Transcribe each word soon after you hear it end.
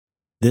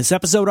This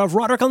episode of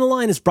Roderick on the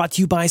Line is brought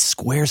to you by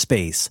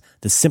Squarespace,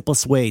 the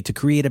simplest way to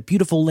create a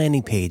beautiful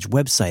landing page,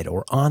 website,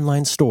 or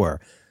online store.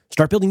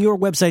 Start building your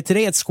website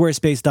today at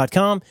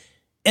squarespace.com.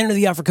 Enter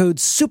the offer code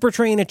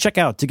SUPERTRAIN at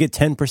checkout to get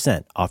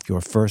 10% off your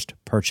first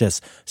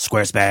purchase.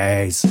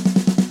 Squarespace.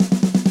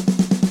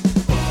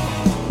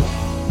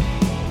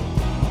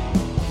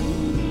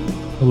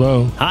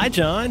 Hello. Hi,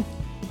 John.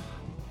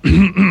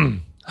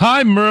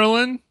 Hi,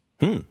 Merlin.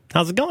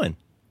 How's it going?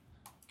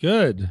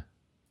 Good.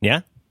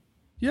 Yeah?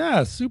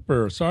 Yeah,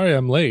 super. Sorry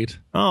I'm late.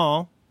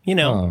 Oh,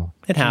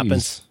 it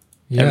happens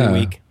Yeah. every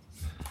week.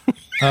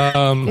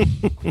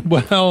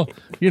 Well,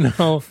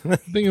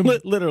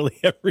 Literally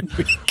every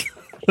week.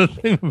 the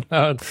thing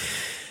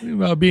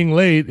about being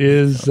late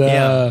is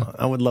Yeah,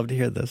 I would love to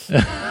hear this.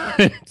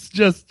 it's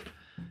just,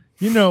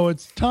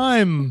 it's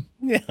time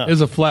Yeah.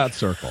 is a flat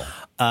circle.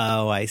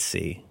 Oh, I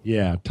see.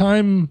 Yeah,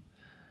 time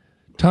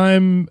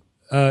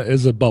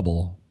is a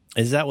bubble.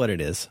 Is that what it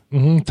is?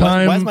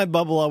 Time Why is my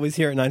bubble always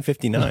here at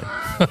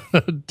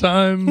 9:59?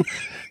 time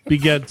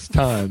begets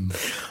time.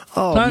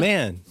 Oh, Time-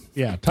 man.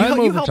 Yeah, time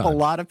You over help time. a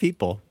lot of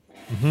people.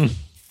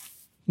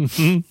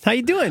 How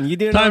you doing? You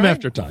doing Time all right?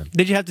 after time.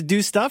 Did you have to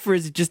do stuff, or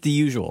is it just the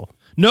usual?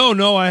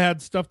 No, I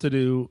had stuff to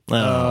do.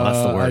 Oh,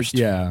 that's the worst.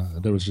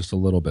 There was just a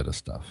little bit of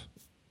stuff.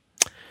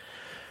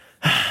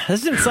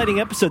 This is an exciting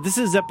episode. This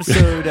is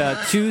episode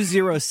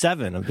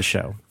 207 of the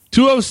show.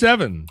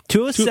 207.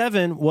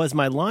 207 was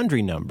my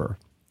laundry number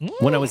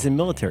when I was in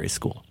military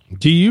school.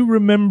 Do you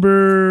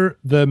remember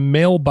the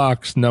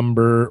mailbox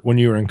number when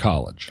you were in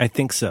college? I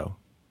think so.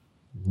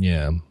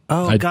 Yeah.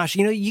 Oh, gosh.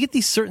 You get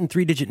these certain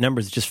 3-digit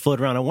numbers that just float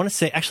around. I want to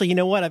say, actually, you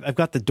know what? I've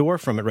got the door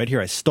from it right here.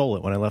 I stole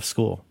it when I left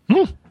school.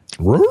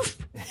 Roof?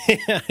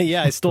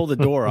 Yeah, I stole the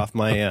door off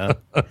my.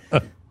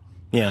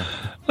 Yeah,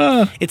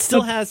 it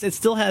still has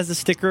the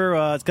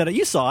sticker.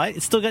 You saw it.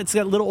 It's got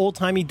a little old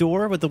timey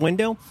door with the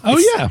window.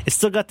 Yeah. It's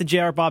still got the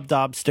J.R. Bob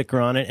Dobbs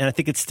sticker on it, and I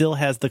think it still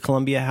has the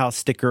Columbia House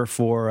sticker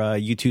for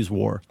U2's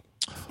War.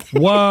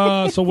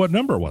 So what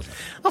number was it?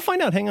 I'll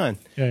find out. Hang on.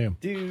 Yeah.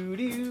 Do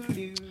do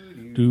do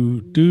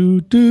Do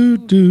do do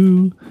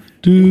do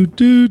do do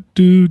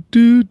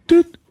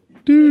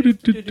do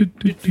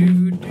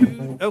do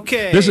do.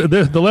 Okay.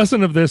 The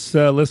lesson of this,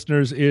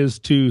 listeners, is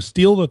to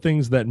steal the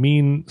things that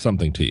mean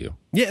something to you.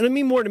 Yeah, it'll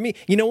mean more to me.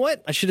 You know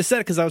what? I should have said it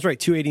because I was right.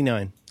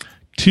 289.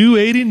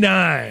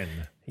 289.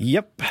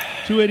 Yep.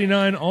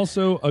 289.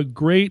 Also a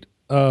great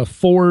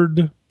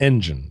Ford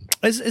engine.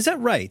 Is that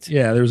right?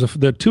 Yeah,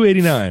 the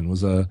 289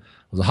 was a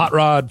hot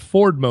rod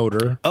Ford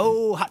motor. Oh,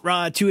 Hot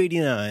Rod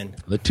 289.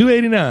 The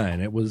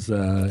 289. It was.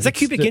 Is that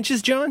cubic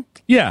inches, John?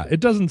 Yeah, it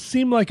doesn't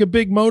seem like a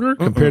big motor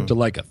compared to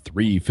like a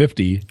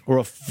 350 Or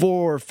a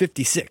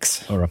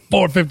 456? or a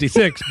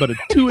 456, but a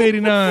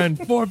 289,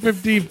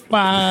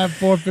 455,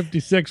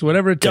 456,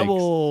 whatever it takes.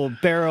 Double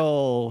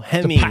barrel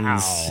Hemmings. Pow.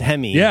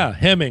 Hemi. Yeah,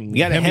 Hemming. You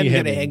got a Hemi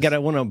Hemi. Hemmings. I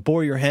want to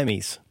bore your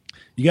Hemis.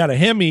 You got a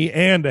Hemi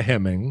and a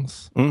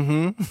Hemmings.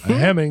 Mm-hmm. A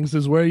Hemmings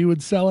is where you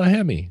would sell a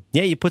Hemi.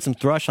 Yeah, you put some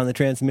thrush on the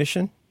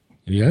transmission.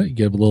 Yeah,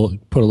 you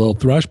put a little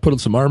thrush, put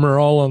some armor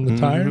all on the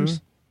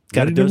tires.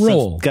 Got a ready to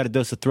roll.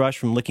 dose of thrush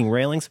from licking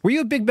railings. Were you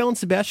a big Bell and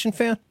Sebastian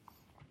fan?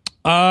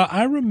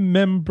 I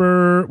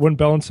remember when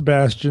Bell and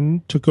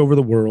Sebastian took over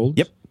the world.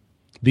 Yep.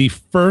 The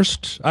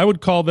first, I would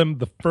call them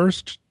the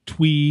first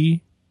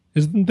twee.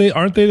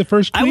 Aren't they the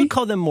first twee? I would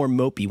call them more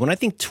mopey. When I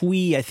think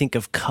twee, I think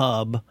of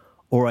Cub,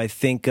 or I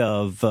think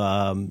of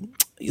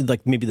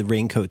like maybe the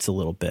raincoats a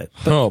little bit.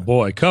 Oh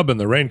boy, Cub and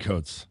the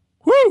raincoats.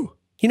 Woo!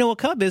 You know what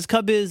Cub is?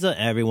 Cub is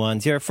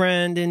everyone's your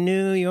friend in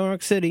New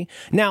York City.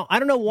 Now, I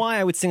don't know why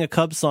I would sing a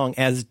Cub song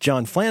as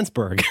John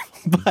Flansburgh,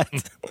 but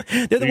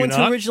they're the ones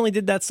who originally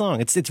did that song.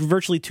 It's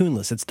virtually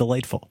tuneless. It's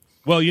delightful.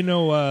 Well,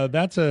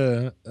 that's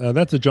a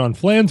John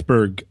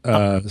Flansburgh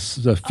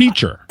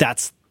feature.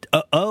 That's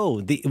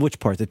which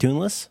part? The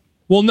tuneless?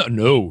 Well,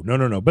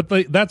 no. But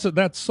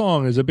that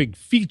song is a big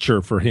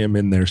feature for him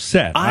in their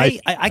set.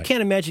 I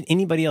can't imagine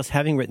anybody else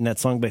having written that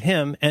song but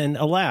him, and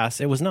alas,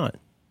 it was not.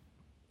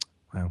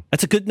 Wow.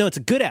 It's a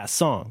good ass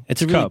song.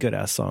 It's a really good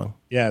ass song.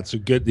 Yeah, it's a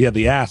good. Yeah,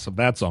 the ass of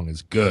that song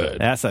is good.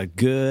 That's a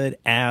good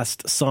ass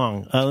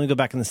song. Let me go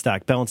back in the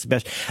stack. Bell and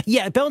Sebastian.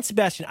 Yeah, Bell and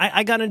Sebastian.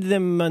 I got into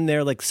them on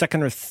their like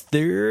second or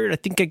third. I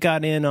think I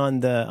got in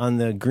on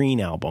the Green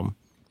album.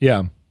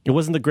 Yeah, it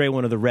wasn't the gray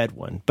one or the red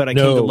one, but I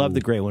came to love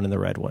the gray one and the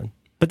red one.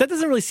 But that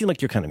doesn't really seem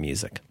like your kind of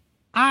music.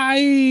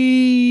 I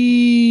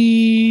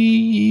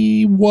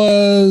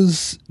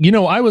was.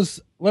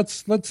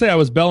 Let's say I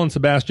was Bell and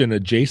Sebastian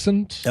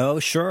adjacent. Oh,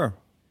 sure.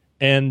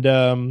 And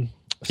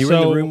you were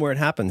in the room where it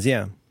happens,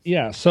 yeah.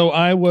 Yeah, so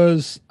I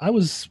was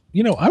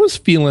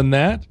feeling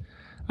that.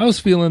 I was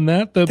feeling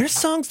that. There's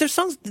songs.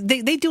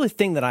 They do a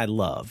thing that I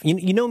love.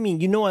 You know me.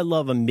 You know I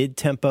love a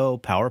mid-tempo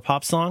power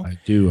pop song. I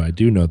do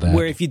know that.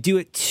 Where if you do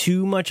it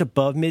too much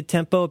above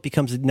mid-tempo, it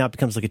becomes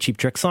like a Cheap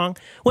Trick song.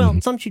 Well,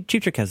 some Cheap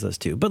Trick has those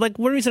too. But like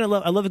one reason I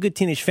love a good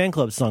Teenage Fan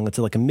Club song that's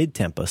like a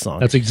mid-tempo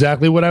song. That's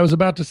exactly what I was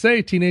about to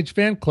say. Teenage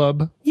Fan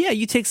Club. Yeah,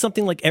 you take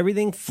something like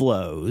Everything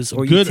Flows,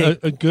 or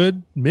a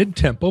good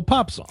mid-tempo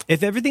pop song.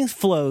 If Everything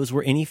Flows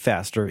were any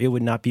faster, it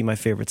would not be my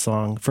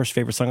first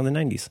favorite song in the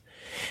 90s.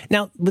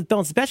 Now, with Belle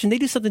and Sebastian, they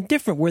do something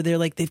different where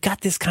they've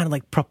got this kind of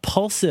like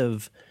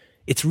propulsive,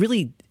 it's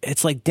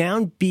like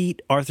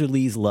downbeat Arthur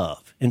Lee's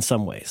Love in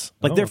some ways.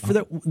 Like they're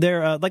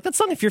like that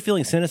song, If You're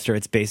Feeling Sinister,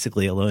 it's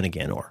basically Alone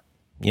Again, or,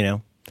 you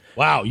know.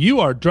 Wow, you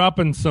are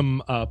dropping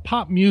some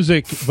pop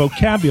music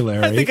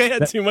vocabulary. I think I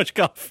had too much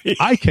coffee.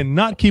 I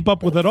cannot keep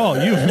up with it all.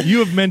 You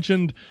have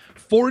mentioned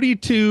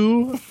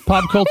 42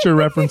 pop culture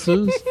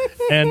references,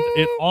 and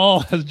it all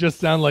has just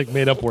sound like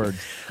made up words.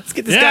 Let's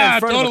get this guy in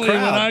front of the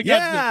crowd. When I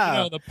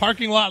got the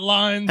parking lot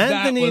lines,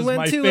 Anthony that was went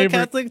my to favorite. a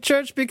Catholic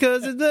church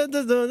because but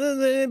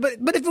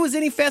if it was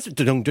any faster,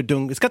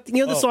 it's got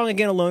the song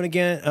again, Alone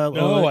Again.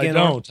 No, I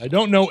don't. I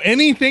don't know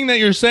anything that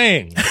you're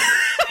saying.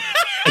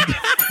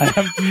 I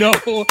have no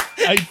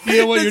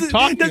idea what you're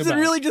talking about. Does it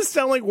really just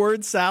sound like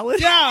word salad?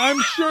 Yeah,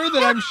 I'm sure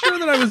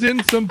that I was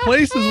in some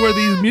places where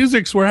these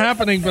musics were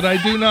happening, but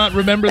I do not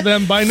remember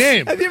them by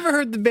name. Have you ever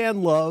heard the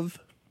band Love?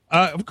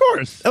 Of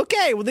course.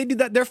 Okay, well they do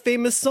that. Their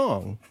famous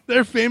song,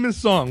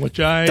 which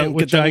I dunk.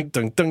 But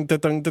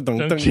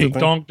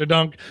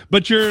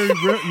your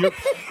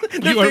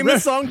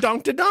famous song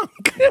Donk to Donk.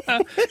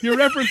 You're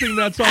referencing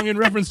that song in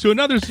reference to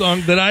another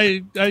song that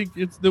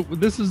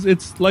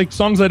it's like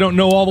songs I don't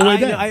know all the way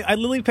down. I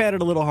lily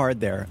padded a little hard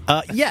there.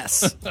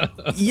 Yes,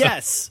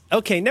 yes.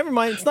 Okay, never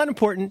mind. It's not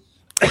important.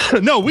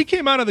 No, we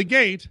came out of the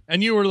gate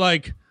and you were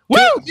like, "Woo,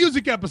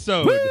 music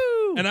episode,"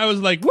 Woo! And I was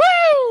like, "Woo!"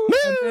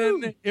 And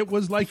then it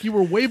was like you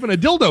were waving a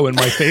dildo in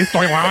my face.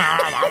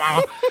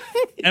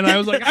 And I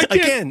was like, I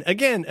can't,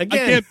 again.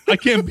 I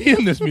can't be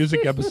in this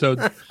music episode.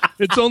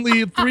 It's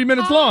only 3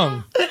 minutes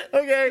long.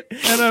 Okay.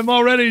 And I'm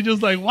already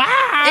just like, wow,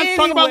 let's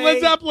talk about Led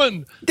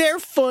Zeppelin. They're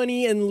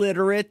funny and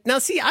literate. Now,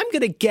 see, I'm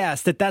going to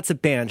guess that that's a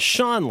band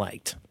Sean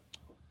liked.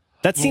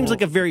 That seems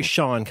like a very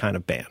Sean kind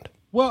of band.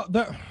 Well,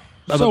 Belle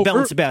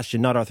and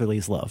Sebastian, not Arthur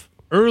Lee's Love.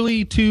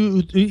 Early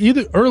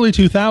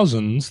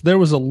 2000s, there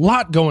was a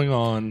lot going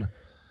on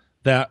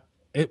that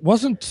it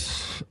wasn't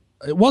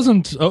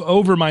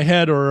over my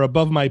head or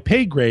above my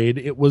pay grade.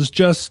 It was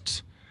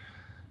just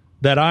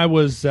that I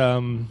was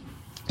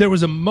there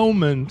was a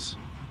moment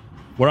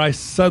where I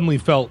suddenly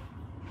felt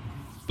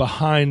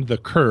behind the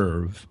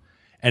curve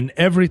and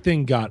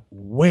everything got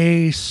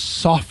way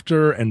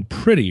softer and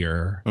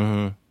prettier.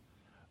 Mm-hmm.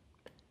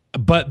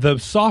 But the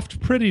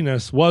soft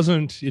prettiness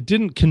it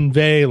didn't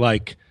convey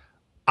like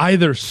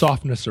either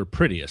softness or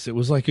prettiness. It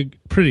was like a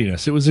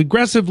prettiness. It was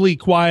aggressively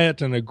quiet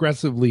and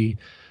aggressively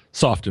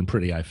soft and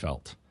pretty, I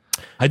felt.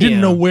 I didn't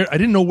know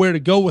where to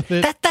go with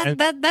it.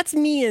 That's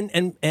me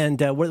and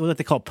what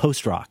they call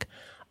post rock.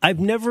 I've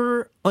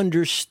never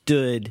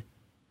understood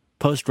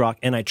post rock,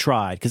 and I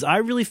tried because I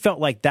really felt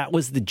like that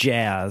was the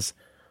jazz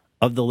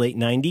of the late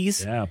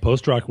 90s. Yeah,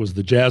 post rock was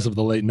the jazz of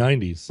the late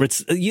 90s.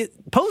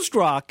 Post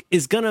rock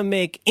is going to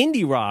make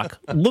indie rock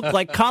look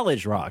like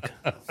college rock.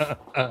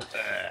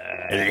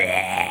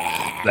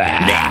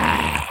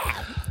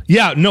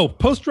 Yeah, no,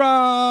 post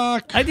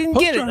rock. I didn't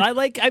get it.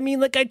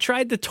 I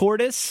tried the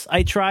Tortoise.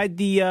 I tried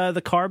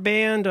the car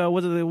band.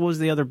 What was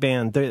the other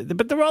band?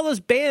 But there were all those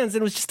bands,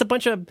 and it was just a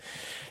bunch of,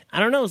 I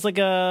don't know. It was like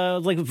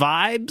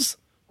vibes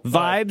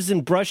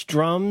and brush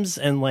drums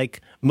and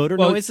like motor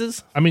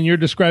noises. I mean, you're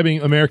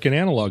describing American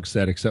Analog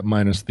Set, except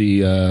minus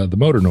the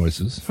motor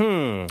noises.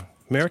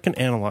 American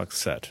Analog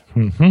Set.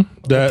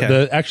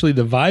 Mm-hmm. Actually,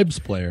 the Vibes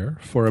player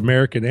for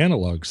American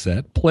Analog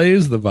Set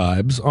plays the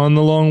Vibes on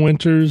the Long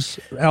Winters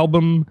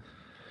album,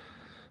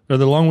 or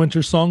the Long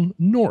Winter song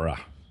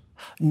Nora.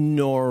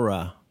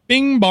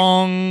 Bing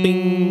bong,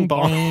 bing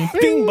bong,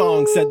 bing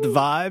bong. Said the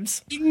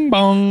Vibes. Bing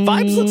bong.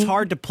 Vibes looks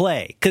hard to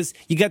play because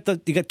you got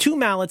two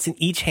mallets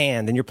in each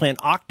hand, and you're playing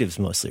octaves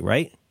mostly,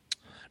 right?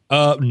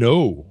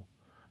 No,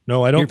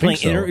 I don't think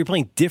so. You're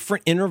playing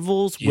different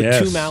intervals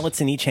with two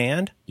mallets in each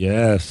hand?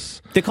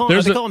 Yes. They call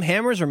them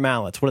hammers or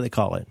mallets? What do they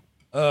call it?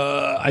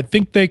 I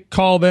think they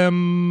call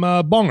them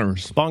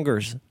bongers.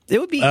 Bongers. It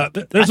would be.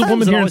 There's a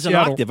woman here in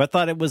Seattle. An octave. I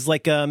thought it was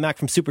like a Mac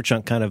from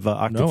Superchunk kind of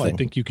octave thing. No, I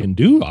think you can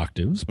do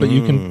octaves, but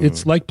you can.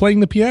 It's like playing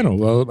the piano.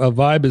 A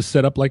vibe is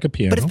set up like a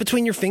piano. But it's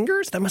between your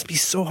fingers? That must be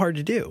so hard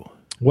to do.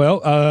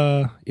 Well,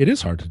 it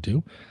is hard to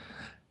do.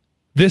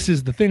 This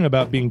is the thing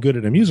about being good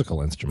at a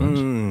musical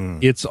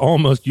instrument. It's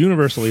almost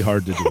universally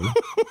hard to do.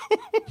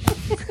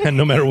 And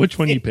no matter which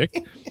one you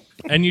pick,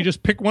 and you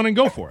just pick one and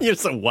go for it. You're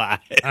so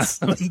wise.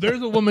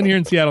 There's a woman here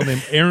in Seattle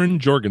named Erin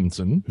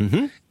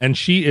Jorgensen, and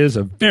she is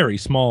a very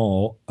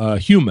small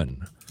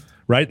human,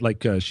 right?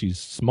 Like she's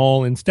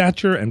small in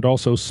stature and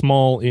also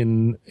small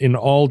in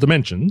all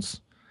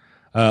dimensions.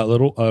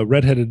 little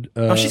redheaded.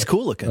 She's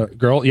cool looking.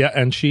 Girl, yeah,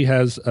 and she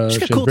has She's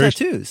got cool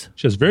tattoos.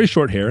 She has very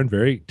short hair and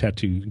very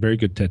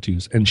good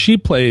tattoos, and she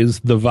plays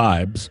the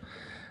vibes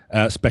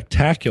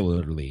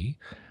spectacularly.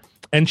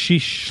 And she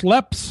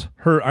schleps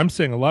her. I'm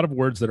saying a lot of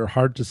words that are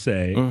hard to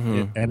say,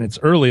 and it's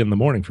early in the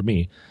morning for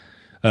me.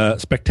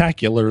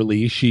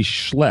 Spectacularly, she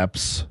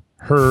schleps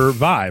her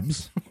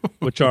vibes,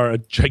 which are a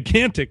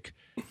gigantic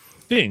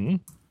thing.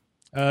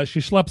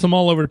 She schleps them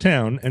all over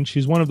town, and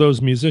she's one of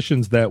those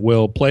musicians that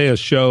will play a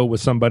show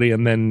with somebody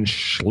and then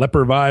schlep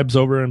her vibes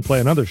over and play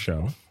another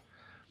show.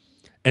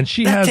 And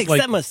she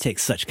that must take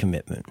such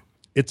commitment.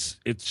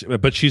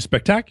 But she's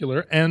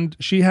spectacular, and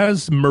she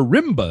has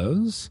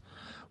marimbas,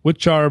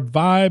 which are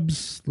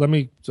vibes.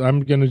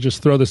 I'm going to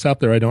just throw this out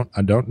there. I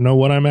don't know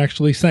what I'm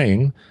actually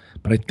saying,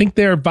 but I think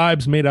they are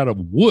vibes made out of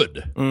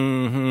wood.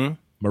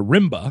 Mm-hmm.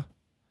 Marimba.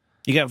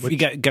 You got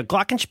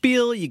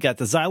glockenspiel, you got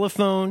the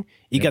xylophone,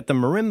 you got the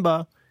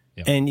marimba,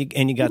 and you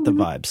got the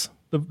vibes.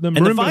 The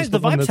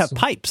vibes have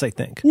pipes, I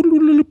think.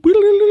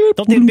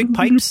 Don't they have big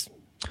pipes?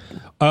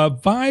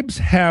 Vibes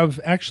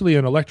have actually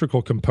an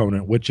electrical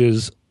component, which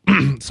is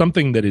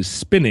something that is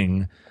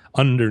spinning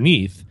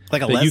underneath.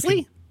 Like a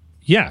Leslie?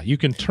 You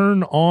can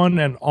turn on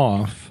and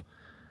off,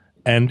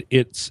 and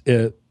it's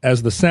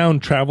as the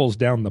sound travels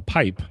down the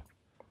pipe,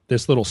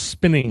 this little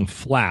spinning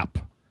flap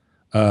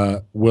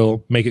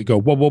will make it go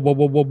whoa whoa whoa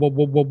whoa whoa whoa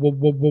whoa whoa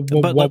whoa whoa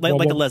whoa,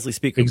 like a Leslie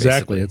speaker.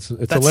 Exactly,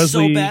 basically. That's a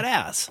Leslie. So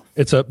badass.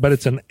 But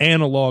it's an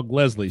analog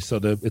Leslie, so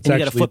it's and you actually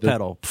got a foot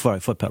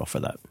pedal for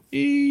that.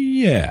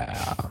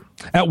 Yeah.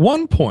 At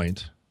one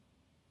point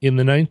in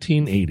the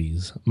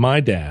 1980s, my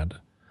dad,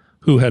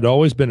 who had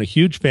always been a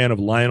huge fan of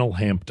Lionel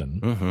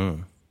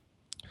Hampton.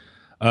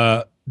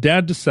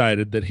 Dad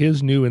decided that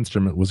his new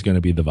instrument was going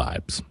to be the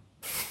vibes.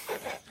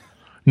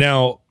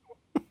 Now,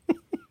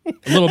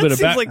 a little bit of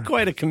seems like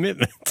quite a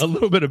commitment. A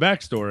little bit of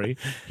backstory: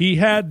 he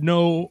had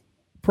no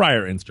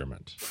prior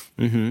instrument,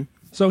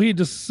 so he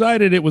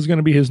decided it was going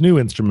to be his new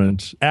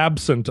instrument,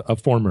 absent a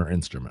former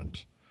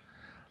instrument.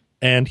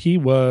 And he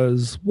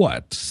was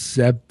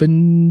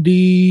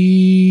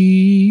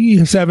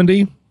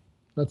 70?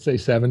 Let's say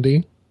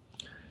 70,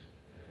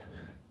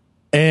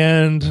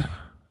 and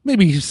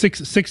maybe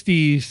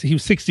 60. He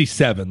was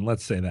 67.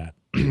 Let's say that.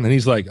 And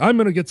he's like, I'm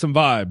going to get some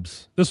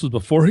vibes. This was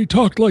before he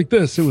talked like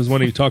this. It was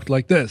when he talked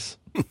like this.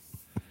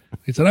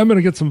 He said, I'm going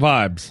to get some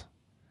vibes.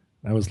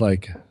 I was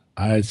like,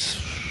 I'm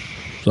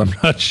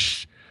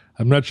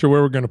not sure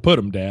where we're going to put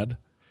him, Dad.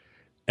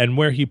 And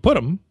where he put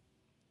him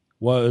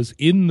was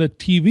in the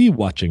TV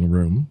watching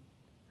room,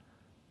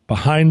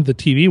 behind the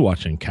TV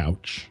watching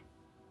couch.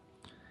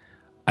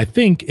 I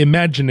think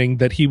imagining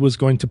that he was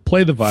going to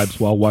play the vibes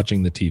while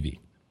watching the TV.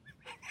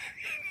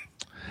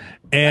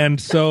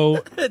 And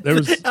so there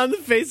was on the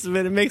face of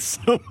it, it makes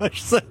so much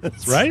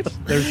sense, right?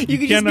 You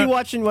could just be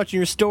watching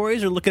your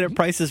stories or looking at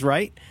Prices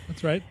Right.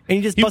 That's right. And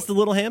you just bust a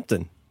little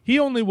Hampton. He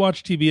only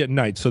watched TV at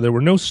night, so there were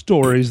no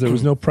stories. There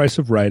was no Price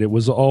of Right. It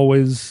was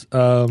always.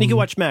 He could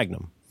watch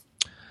Magnum.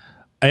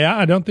 Yeah,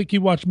 I don't think he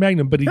watched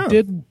Magnum, but he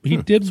did. He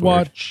did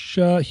watch.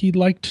 He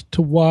liked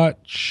to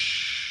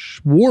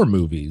watch war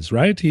movies,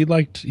 right? He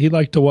liked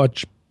to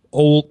watch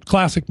old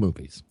classic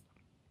movies.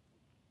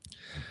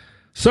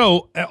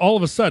 So all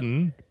of a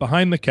sudden,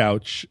 behind the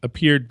couch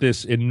appeared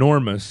this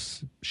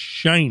enormous,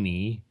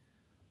 shiny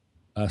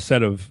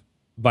set of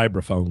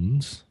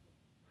vibraphones,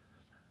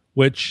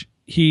 which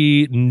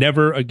he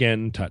never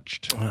again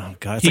touched. Oh,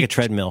 God, it's like a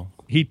treadmill.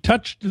 He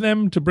touched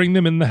them to bring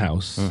them in the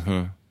house,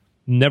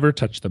 never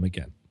touched them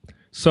again.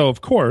 So, of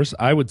course,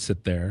 I would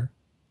sit there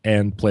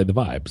and play the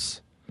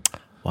vibes.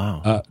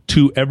 Wow.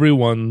 To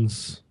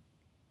everyone's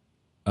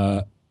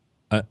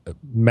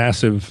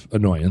massive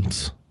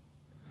annoyance.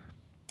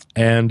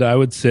 And I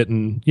would sit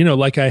and,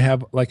 like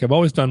I've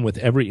always done with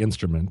every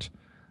instrument,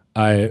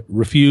 I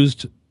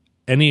refused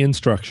any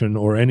instruction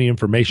or any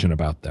information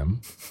about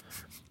them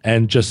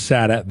and just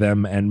sat at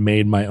them and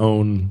made my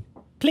own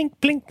blink,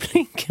 blink,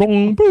 blink.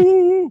 Boom,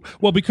 boom.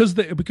 Well, because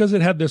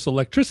it had this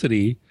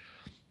electricity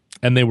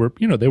and they were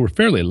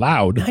fairly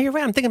loud. No, you're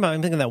right. I'm thinking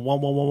that wah,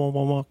 wah, wah,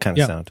 wah, wah kind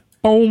of sound.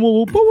 Boom,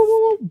 boom,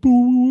 boom,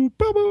 boom,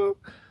 boom, boom.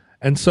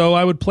 And so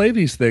I would play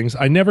these things.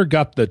 I never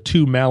got the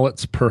 2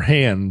 mallets per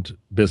hand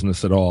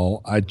business at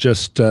all. I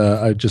just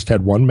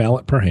had 1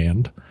 mallet per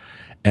hand,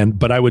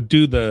 but I would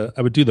do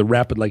the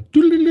rapid like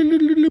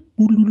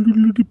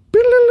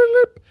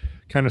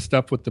kind of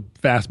stuff with the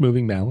fast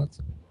moving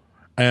mallets.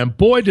 And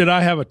boy, did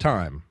I have a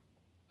time!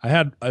 I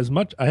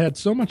had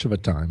so much of a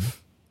time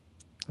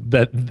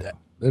that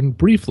and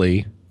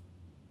briefly,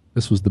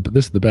 this is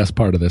the best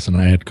part of this, and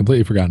I had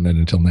completely forgotten it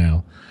until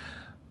now.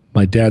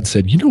 My dad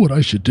said, "You know what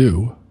I should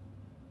do?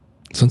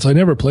 Since I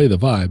never play the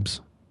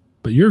vibes,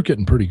 but you're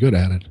getting pretty good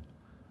at it.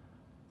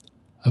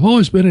 I've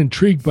always been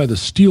intrigued by the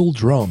steel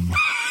drum."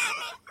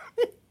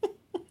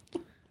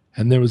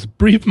 And there was a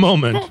brief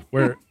moment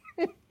where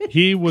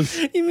he was...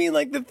 You mean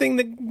like the thing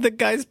that the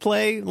guys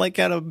play like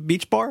at a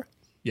beach bar?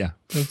 Yeah,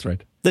 that's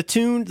right. The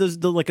tune,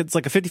 it's like a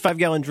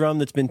 55-gallon drum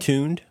that's been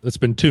tuned. That's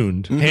been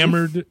tuned,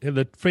 hammered.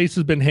 The face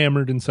has been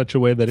hammered in such a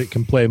way that it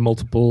can play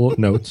multiple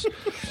notes.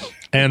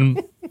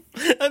 And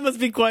that must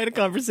be quite a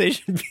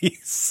conversation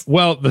piece.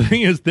 well, the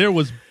thing is, there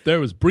was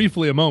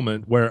briefly a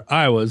moment where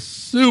I was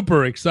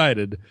super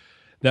excited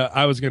that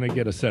I was going to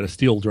get a set of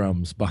steel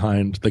drums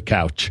behind the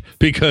couch,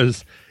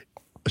 because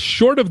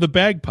short of the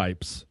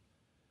bagpipes,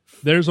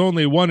 there's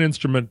only one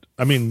instrument.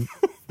 I mean,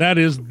 that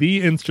is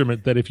the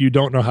instrument that if you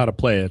don't know how to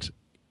play it,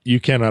 you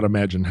cannot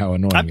imagine how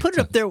annoying I'd put it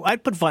up there.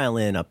 I'd put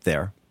violin up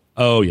there.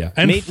 Oh yeah,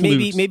 and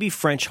maybe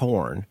French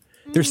horn.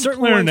 There's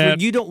certain ones where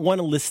you don't want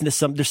to listen to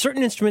some. There's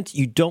certain instruments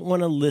you don't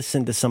want to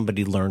listen to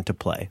somebody learn to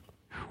play.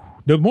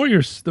 The more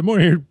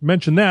you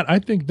mention that, I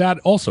think that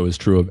also is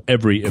true of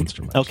every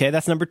instrument. Okay,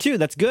 that's number 2.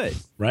 That's good,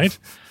 right?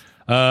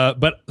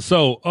 But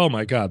so, oh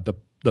my God,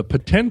 the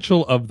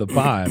potential of the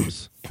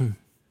vibes,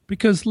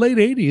 because late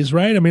 '80s,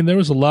 right? I mean, there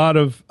was a lot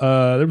of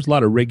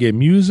reggae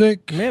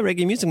music. Yeah,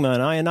 reggae music,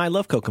 man. I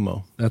love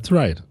Kokomo. That's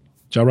right,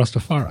 Ja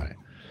Rastafari.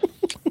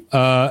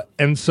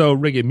 And so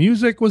reggae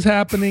music was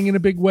happening in a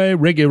big way.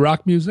 Reggae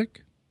rock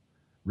music,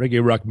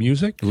 roots rock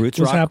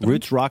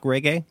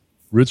reggae.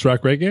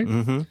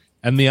 Mm-hmm.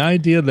 And the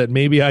idea that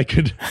maybe I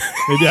could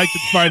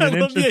find an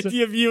love interest. the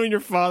idea of you and your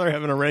father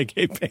having a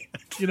reggae band.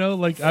 You know,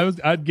 like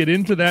I'd get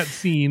into that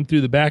scene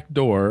through the back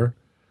door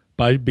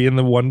by being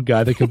the one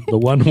guy that could, the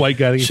one white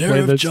guy that could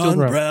play the John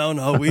Brown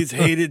always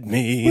hated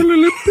me.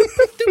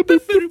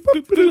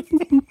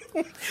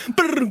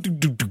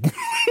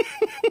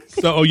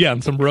 So,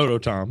 and some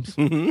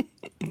rototoms.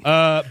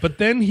 But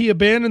then he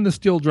abandoned the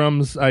steel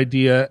drums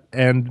idea,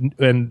 and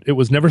it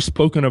was never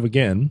spoken of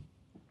again.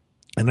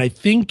 And I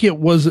think he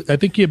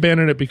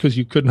abandoned it because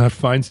you could not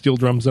find steel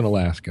drums in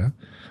Alaska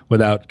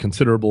without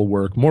considerable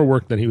work, more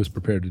work than he was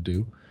prepared to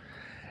do.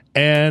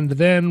 And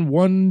then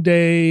one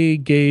day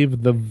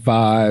gave the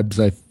vibes,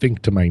 I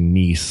think, to my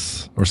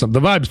niece or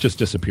something. The vibes just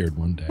disappeared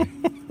one day.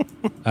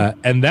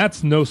 And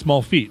that's no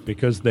small feat,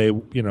 because they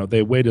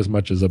weighed as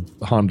much as a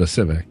Honda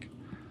Civic.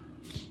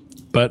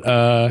 But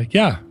we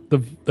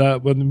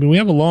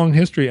have a long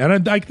history,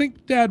 and I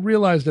think Dad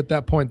realized at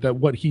that point that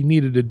what he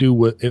needed to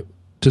do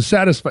to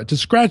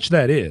scratch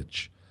that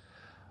itch,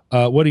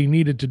 what he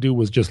needed to do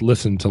was just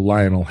listen to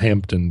Lionel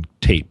Hampton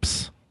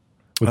tapes,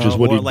 which is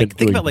what he'd been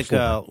doing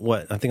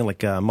before. I'm thinking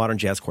like Modern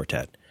Jazz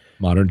Quartet.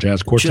 Modern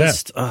Jazz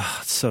Quartet. Just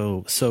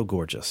so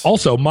gorgeous.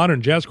 Also,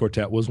 Modern Jazz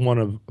Quartet was one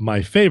of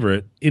my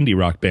favorite indie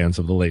rock bands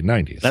of the late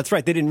 90s. That's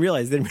right. They didn't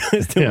realize it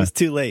was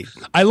too late.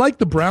 I like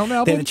the Brown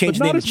album. They had to change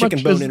the name to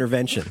Chicken Bone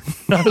Intervention.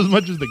 Not as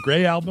much as the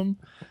Gray album,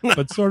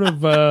 but sort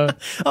of. Right.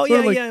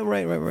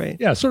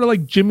 Yeah, sort of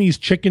like Jimmy's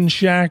Chicken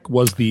Shack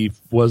was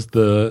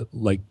the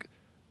like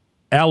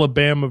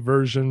Alabama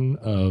version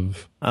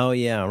of. Oh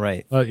yeah,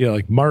 right.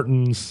 Like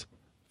Martin's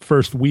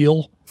First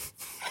Wheel.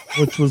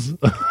 Which was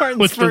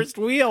Martin's First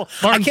Wheel.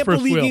 I can't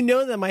believe you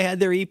know them. I had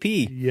their EP.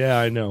 Yeah,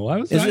 I know.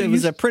 It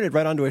was printed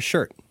right onto a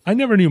shirt. I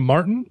never knew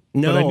Martin.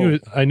 No,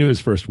 but I knew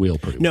his First Wheel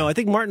pretty well. No, I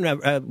think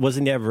Martin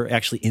wasn't ever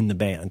actually in the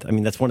band. I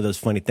mean, that's one of those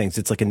funny things.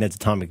 It's like a Ned's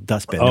Atomic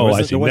Dust Band.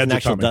 I see. There was an Ned's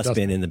actual Atomic dust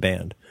band in the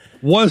band.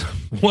 Was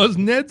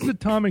Ned's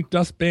Atomic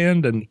Dust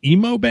Band an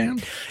emo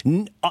band?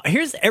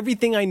 Here's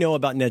everything I know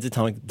about Ned's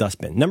Atomic Dust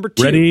Band. Number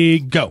 2. Ready,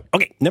 go.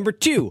 Okay, number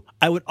 2,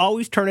 I would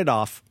always turn it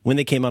off when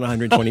they came on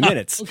 120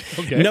 Minutes.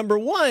 Okay. Number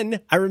 1,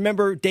 I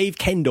remember Dave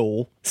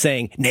Kendall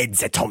saying,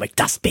 Ned's Atomic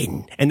Dust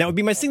Bin. And that would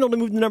be my signal to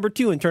move to number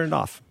 2 and turn it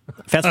off.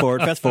 Fast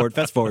forward. In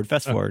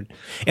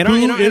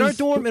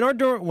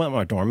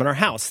our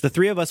house, the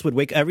three of us would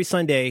wake every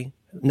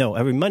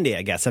Monday,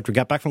 I guess, after we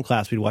got back from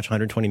class, we'd watch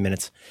 120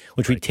 Minutes,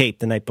 which we taped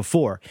the night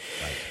before.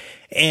 Right.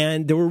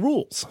 And there were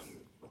rules.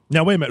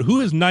 Now, wait a minute. Who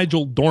is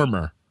Nigel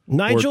Dormer?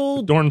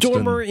 Nigel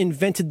Dormer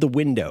invented the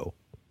window.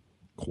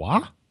 Quoi?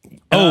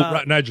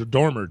 Right. Nigel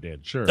Dormer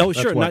did. Sure. Oh,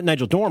 sure. Not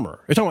Nigel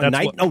Dormer. You're talking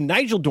about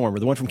Nigel Dormer,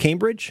 the one from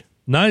Cambridge?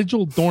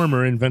 Nigel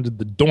Dormer invented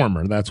the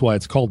dormer. That's why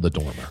it's called the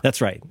dormer.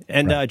 That's right.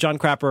 And John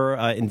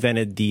Crapper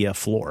invented the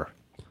floor.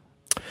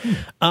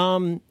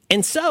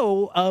 And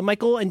so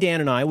Michael and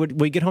Dan and I would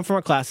get home from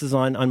our classes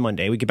on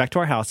Monday. We'd get back to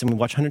our house and we'd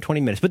watch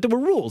 120 Minutes. But there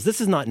were rules. This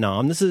is not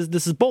Nom. This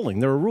is bowling.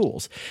 There are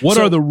rules. What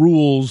are the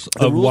rules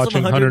of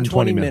watching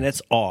 120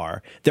 minutes?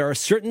 There are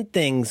certain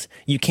things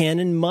you can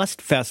and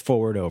must fast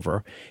forward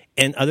over,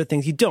 and other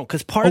things you don't.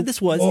 Because part of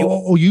this was...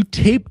 you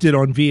taped it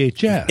on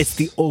VHS. It's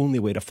the only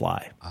way to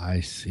fly.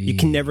 I see. You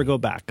can never go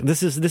back.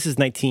 This is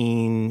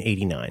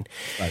 1989.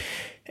 Right.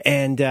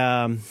 And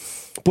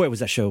boy, was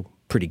that show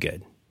pretty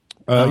good.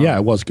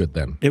 It was good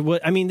then. It was.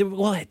 I mean,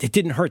 it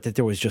didn't hurt that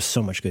there was just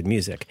so much good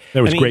music.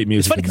 There was great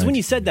music. It's funny because when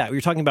you said that, we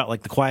were talking about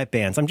like the quiet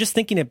bands. I'm just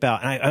thinking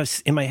about, and I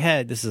was in my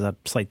head. This is a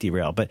slight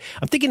derail, but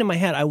I'm thinking in my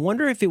head. I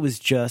wonder if it was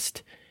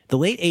just the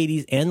late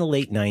 80s and the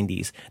late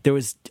 90s.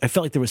 I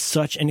felt like there was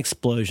such an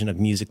explosion of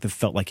music that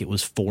felt like it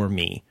was for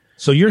me.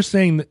 So you're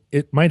saying that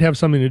it might have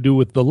something to do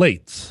with the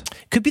lates?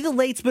 Could be the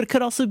lates, but it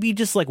could also be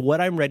just like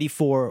what I'm ready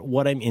for,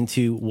 what I'm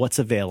into, what's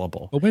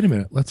available. Well, wait a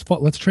minute. Let's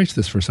trace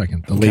this for a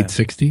second. The late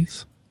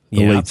 60s.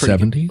 The late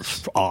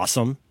 70s?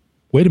 Awesome.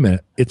 Wait a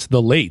minute. It's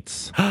the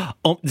Lates.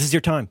 Oh, this is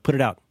your time. Put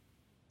it out.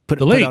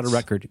 Put out a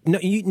record. No,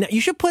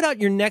 you should put out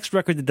your next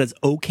record that does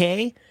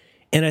okay.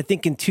 And I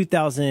think in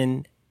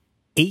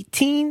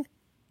 2018,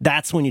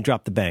 that's when you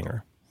drop the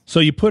banger. So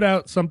you put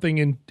out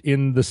something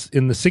in the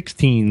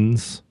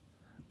 16s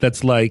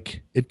that's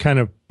like it kind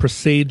of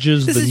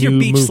presages this the new is your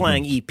Beach movement.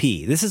 Slang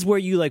EP. This is where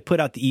you like put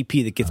out the EP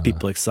that gets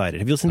people excited.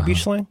 Have you listened to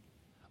Beach Slang?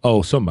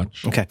 Oh, so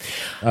much. Okay.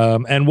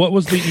 And what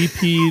was the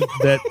EP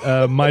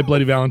that My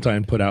Bloody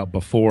Valentine put out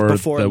before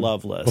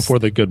Loveless? Before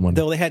the good one.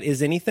 Though they had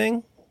Is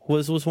Anything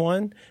was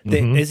one.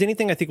 Is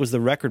Anything I think was the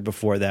record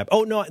before that.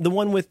 Oh no, the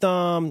one with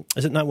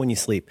is it not When You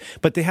Sleep?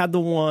 But they had the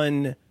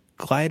one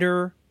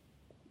Glider.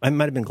 I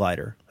might have been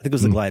Glider. I think it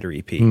was the Glider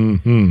EP.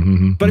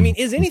 But I mean,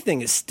 Is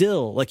Anything is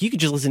still like you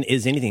could just listen to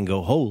Is Anything and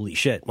go, holy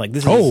shit. Like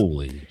this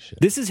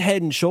This is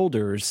head and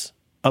shoulders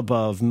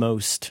above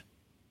most.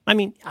 I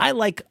mean, I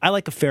like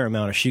a fair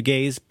amount of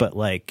shoegaze, but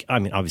like I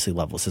mean, obviously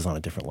Loveless is on a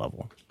different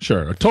level.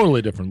 Sure, a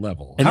totally different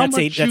level. And How that's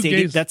much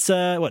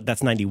shoegaze?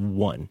 That's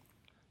 91.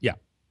 Yeah.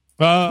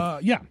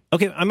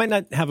 Okay, I might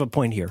not have a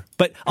point here,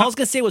 but all I was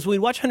going to say was we'd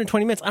watch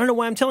 120 minutes. I don't know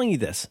why I'm telling you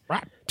this.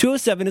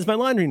 207 is my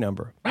laundry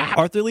number.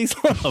 Arthur Lee's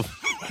Love.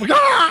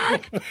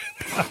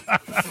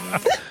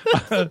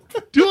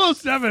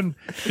 207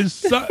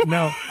 is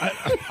now.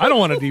 I don't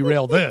want to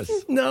derail this.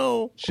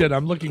 No. Shit,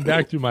 I'm looking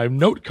back through my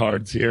note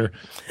cards here.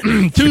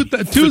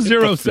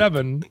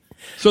 207.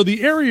 So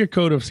the area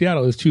code of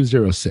Seattle is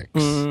 206.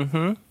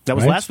 That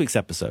was last week's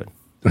episode.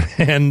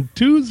 And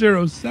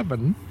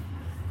 207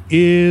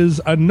 is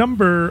a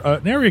number,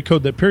 an area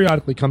code that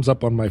periodically comes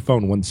up on my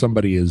phone when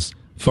somebody is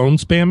phone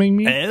spamming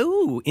me.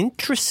 Oh,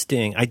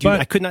 interesting. I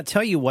could not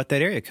tell you what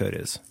that area code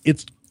is.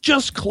 It's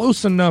just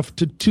close enough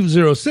to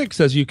 206,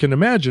 as you can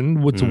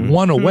imagine. It's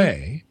one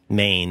away.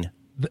 Maine.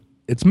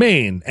 It's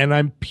Maine, and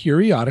I'm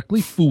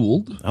periodically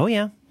fooled. Oh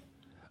yeah.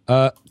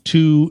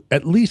 To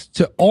at least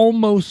to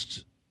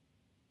almost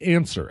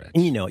answer it.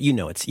 And you know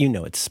it's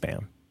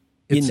spam.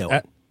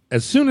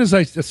 As soon as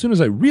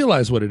I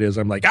realize what it is,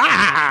 I'm like,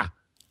 ah.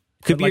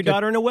 Could be your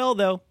daughter in a well,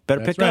 though.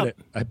 Better pick up.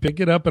 I pick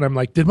it up, and I'm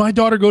like, did my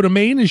daughter go to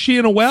Maine? Is she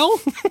in a well?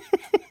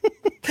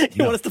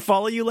 You want us to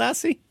follow you,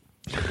 Lassie?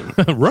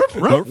 Ruff,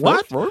 ruff,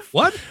 what?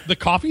 What? The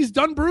coffee's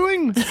done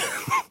brewing?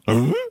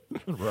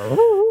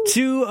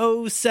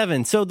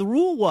 207. So the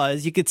rule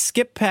was you could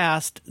skip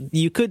past.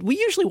 We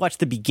usually watch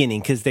the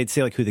beginning because they'd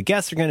say like who the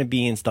guests are going to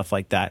be and stuff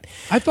like that.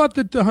 I thought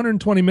that the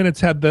 120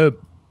 minutes had the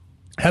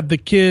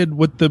kid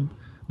with the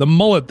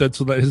mullet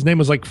his name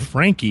was like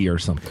Frankie or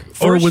something.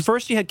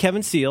 First you had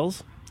Kevin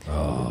Seals.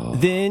 Oh.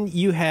 Then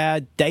you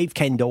had Dave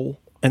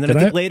Kendall. And then I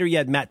think later you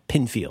had Matt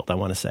Pinfield, I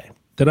want to say.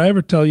 Did I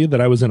ever tell you that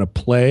I was in a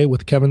play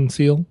with Kevin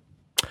Seal?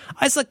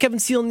 I saw Kevin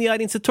Seal in the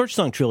audience at Torch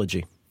Song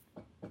Trilogy.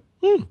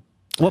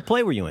 What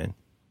play were you in?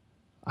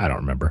 I don't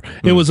remember.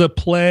 It was a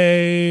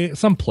play,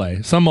 some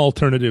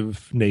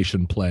alternative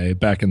nation play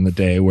back in the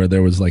day where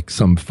there was like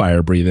some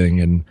fire breathing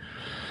and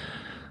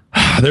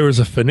there was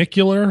a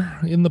funicular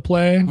in the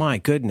play. My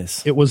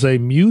goodness. It was a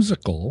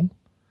musical,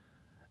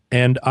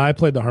 and I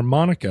played the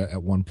harmonica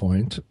at one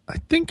point. I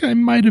think I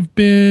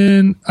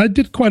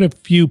did quite a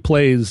few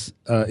plays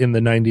in the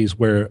 90s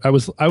where I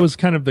was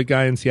kind of the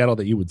guy in Seattle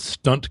that you would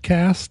stunt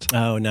cast.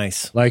 Oh,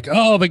 nice. Like,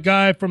 the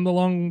guy from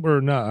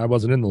I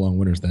wasn't in the Long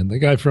Winters then. The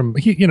guy from,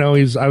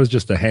 I was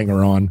just a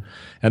hanger-on,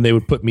 and they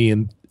would put me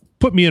in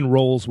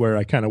roles where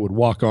I kind of would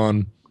walk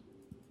on.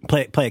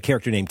 Play a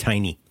character named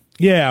Tiny.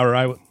 Yeah,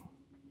 or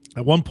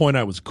at one point,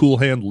 I was Cool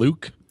Hand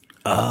Luke.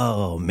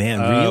 Oh,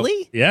 man,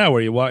 really? Yeah,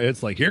 where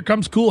it's like, here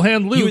comes Cool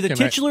Hand Luke. You were the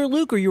titular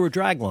Luke or you were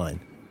Dragline?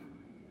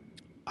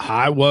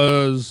 I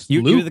was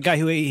Luke. You were the guy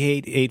who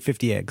ate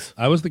 50 eggs.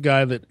 I was the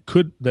guy you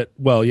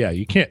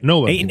can't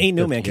know. Ain't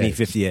no man can eat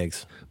 50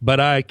 eggs. But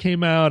I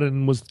came out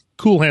and was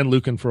Cool Hand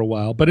Lukin for a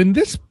while. But in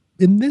this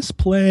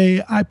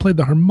play, I played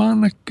the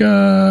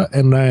harmonica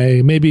and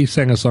I maybe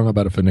sang a song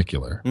about a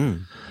funicular.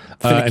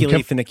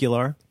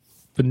 Funicular?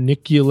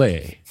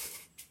 Funiculae.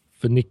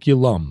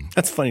 Funiculum.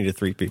 That's funny to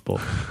three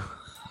people.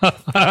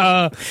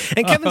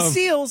 And Kevin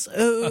Seals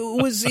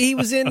was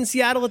in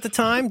Seattle at the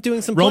time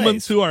doing some Romans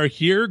plays. Who are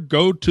here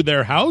go to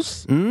their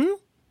house?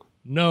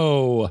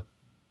 No.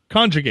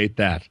 Conjugate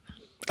that.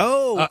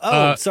 Sorry.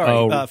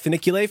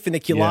 Funiculae,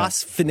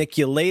 funiculus,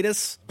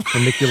 funiculatus.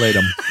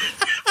 Funiculatum.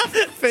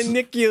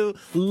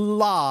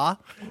 Funicula.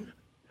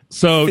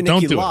 So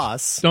don't do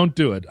it. Don't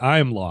do it. I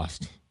am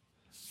lost.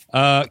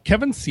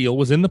 Kevin Seal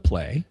was in the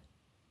play.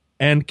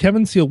 And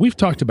Kevin Seal, we've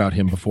talked about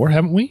him before,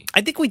 haven't we? I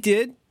think we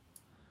did.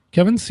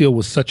 Kevin Seal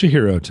was such a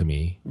hero to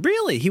me.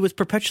 Really? He was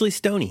perpetually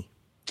stony.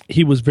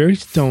 He was very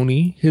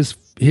stony. His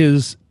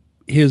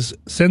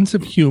sense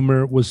of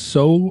humor was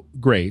so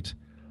great.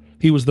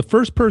 He was the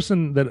first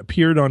person that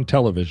appeared on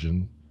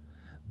television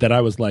that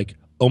I was like,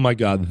 oh my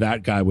God,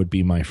 that guy would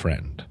be my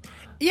friend.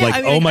 Yeah,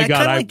 like, oh my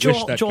God, I wish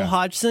that guy. Joel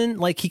Hodgson,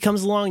 like he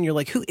comes along and you're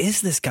like, who is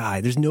this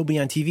guy? There's nobody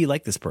on TV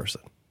like this person.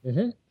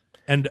 Mm-hmm.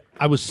 And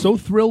I was so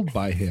thrilled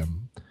by him.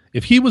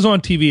 If he was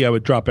on TV, I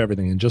would drop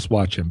everything and just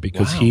watch him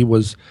because he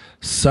was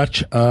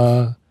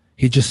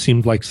he just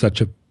seemed like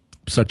such a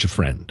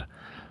friend.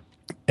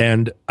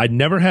 And I'd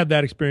never had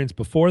that experience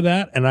before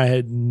that, and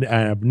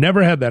I've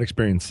never had that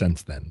experience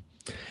since then.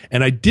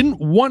 And I didn't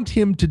want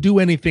him to do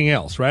anything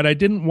else, right? I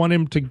didn't want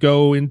him to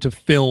go into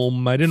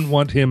film. I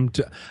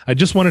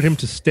just wanted him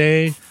to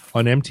stay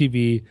on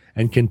MTV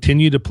and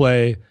continue to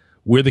play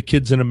We're the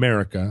Kids in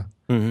America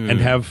and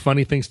have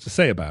funny things to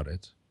say about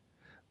it.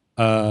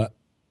 I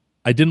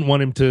didn't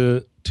want him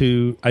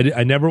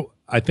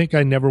I think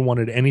I never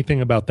wanted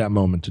anything about that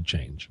moment to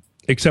change,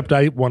 except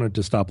I wanted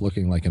to stop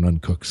looking like an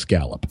uncooked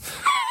scallop.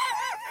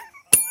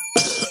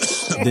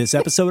 This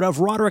episode of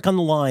Roderick on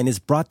the Line is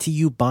brought to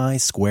you by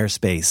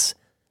Squarespace,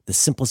 the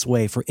simplest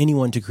way for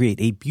anyone to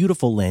create a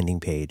beautiful landing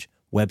page,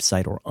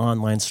 website, or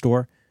online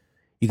store.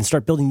 You can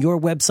start building your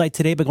website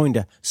today by going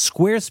to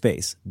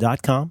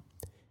squarespace.com.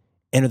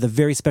 Enter the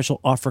very special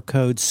offer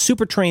code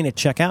SUPERTRAIN at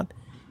checkout,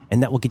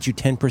 and that will get you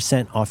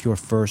 10% off your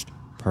first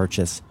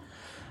purchase.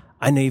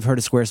 I know you've heard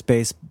of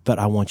Squarespace, but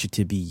I want you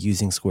to be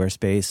using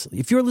Squarespace.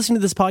 If you're listening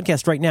to this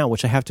podcast right now,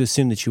 which I have to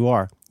assume that you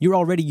are, you're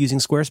already using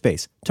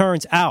Squarespace.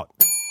 Turns out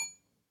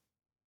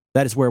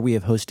that is where we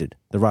have hosted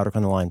the Roderick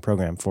on the Line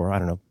program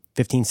for,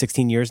 15,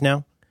 16 years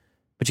now.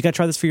 But you got to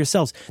try this for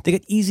yourselves. They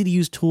got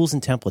easy-to-use tools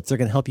and templates. They're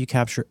going to help you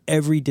capture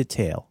every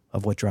detail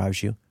of what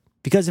drives you.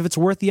 Because if it's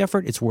worth the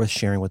effort, it's worth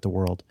sharing with the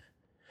world.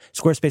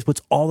 Squarespace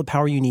puts all the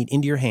power you need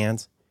into your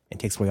hands and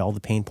takes away all the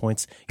pain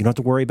points. You don't have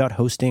to worry about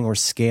hosting or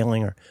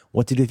scaling or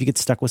what to do if you get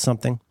stuck with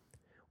something.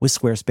 With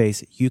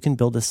Squarespace, you can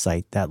build a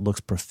site that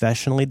looks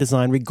professionally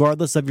designed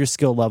regardless of your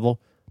skill level.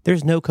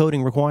 There's no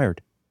coding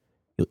required.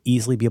 You'll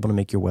easily be able to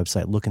make your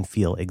website look and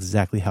feel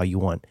exactly how you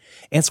want.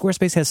 And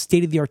Squarespace has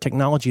state-of-the-art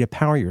technology to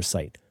power your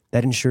site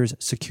that ensures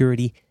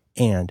security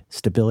and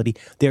stability.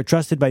 They are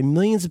trusted by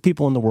millions of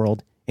people in the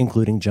world,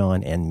 including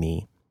John and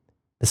me.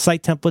 The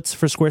site templates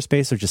for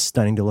Squarespace are just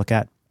stunning to look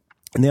at.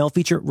 And they all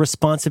feature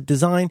responsive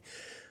design,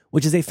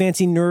 which is a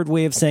fancy nerd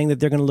way of saying that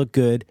they're going to look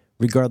good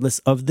regardless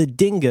of the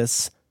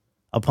dingus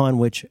upon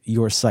which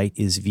your site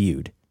is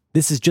viewed.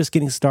 This is just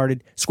getting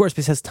started.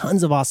 Squarespace has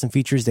tons of awesome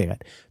features. They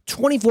got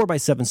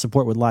 24/7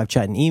 support with live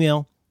chat and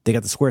email. They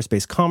got the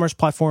Squarespace commerce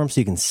platform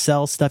so you can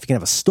sell stuff. You can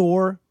have a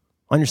store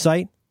on your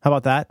site. How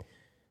about that?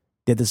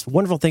 They have this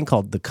wonderful thing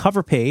called the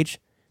cover page.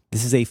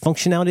 This is a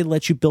functionality that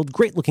lets you build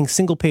great-looking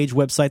single-page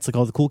websites like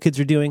all the cool kids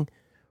are doing.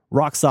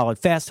 Rock solid,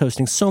 fast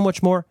hosting, so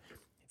much more.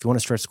 If you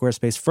want to stretch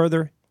Squarespace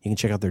further, you can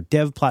check out their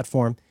dev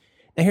platform.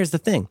 Now, here's the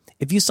thing.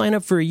 If you sign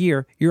up for a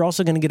year, you're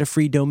also going to get a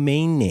free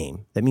domain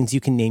name. That means you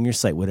can name your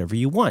site whatever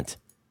you want.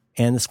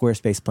 And the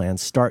Squarespace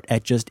plans start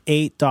at just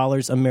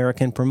 $8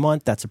 American per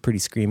month. That's a pretty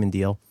screaming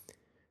deal.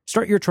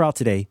 Start your trial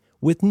today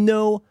with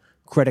no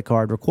credit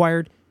card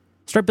required.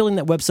 Start building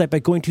that website by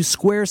going to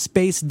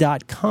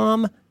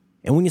squarespace.com.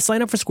 And when you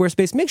sign up for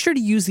Squarespace, make sure to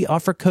use the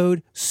offer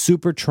code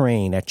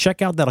SUPERTRAIN at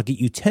checkout. That'll get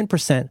you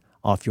 10%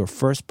 off your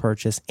first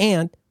purchase.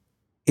 And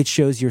it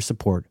shows your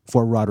support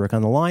for Roderick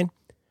on the Line.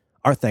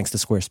 Our thanks to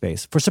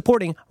Squarespace for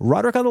supporting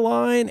Roderick on the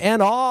Line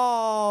and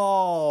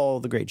all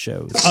the great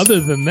shows.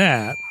 Other than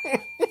that,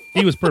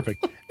 he was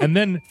perfect. And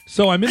then,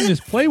 so I'm in this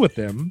play with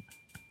him,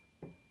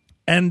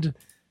 and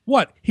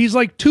what? He's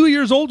like 2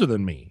 years older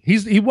than me.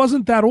 He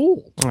wasn't that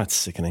old. That's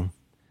sickening.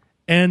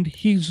 And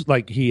he's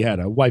like, he had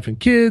a wife and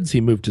kids.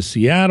 He moved to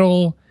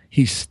Seattle.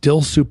 He's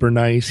still super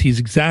nice. He's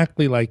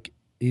exactly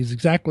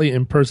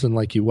in person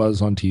like he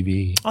was on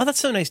TV. Oh, that's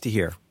so nice to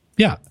hear.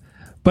 Yeah.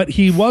 But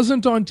he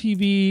wasn't on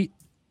TV.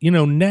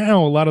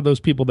 Now a lot of those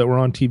people that were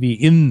on TV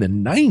in the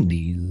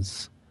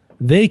 90s,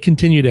 they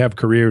continue to have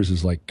careers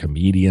as like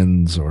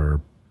comedians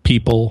or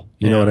people.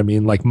 You know what I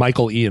mean? Like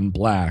Michael Ian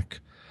Black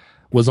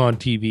was on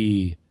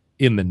TV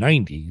in the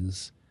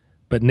 90s,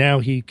 but now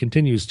he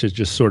continues to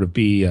just sort of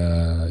be,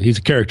 he's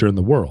a character in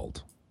the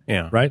world.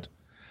 Yeah. Right?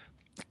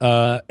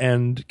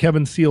 And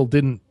Kevin Seal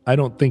didn't, I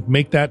don't think,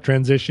 make that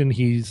transition.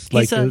 He's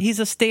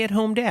a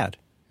stay-at-home dad.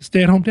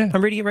 Stay-at-home dad.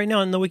 I'm reading it right now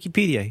on the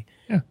Wikipedia.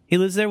 Yeah. He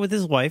lives there with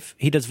his wife.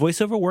 He does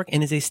voiceover work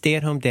and is a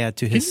stay-at-home dad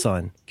to his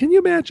son. Can you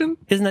imagine?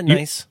 Isn't that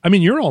nice?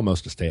 You're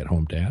almost a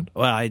stay-at-home dad.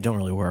 Well, I don't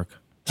really work.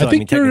 So, I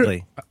think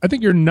technically. I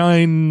think you're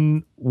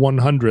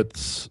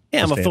 9/100ths.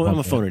 Yeah, I'm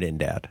a phone-it-in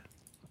dad.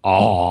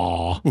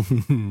 Aw.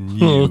 And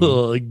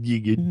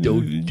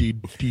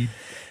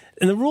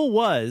the rule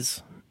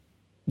was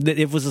that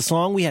if it was a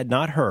song we had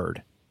not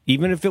heard,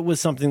 even if it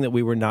was something that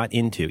we were not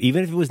into,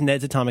 even if it was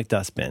Ned's Atomic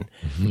Dustbin,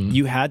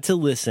 you had to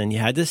listen, you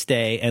had to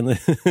stay, and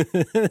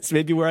that's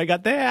maybe where I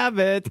got the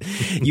habit.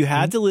 You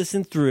had to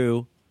listen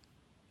through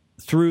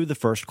the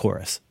first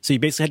chorus. So you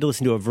basically had to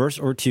listen to a verse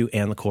or two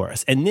and the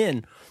chorus. And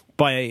then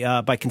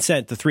by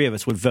consent, the three of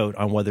us would vote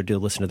on whether to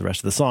listen to the rest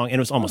of the song, and it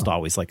was almost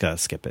always like a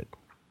skip it.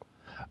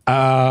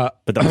 But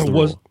that was the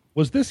rule.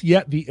 Was this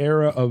yet the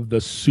era of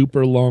the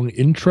super long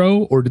intro,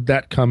 or did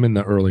that come in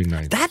the early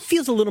 90s? That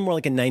feels a little more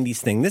like a 90s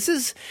thing. This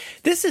is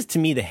to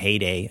me the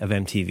heyday of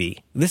MTV.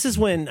 This is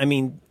when,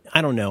 I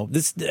don't know.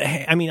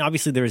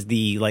 Obviously there's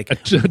the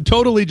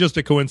totally just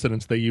a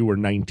coincidence that you were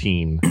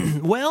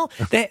 19. Well,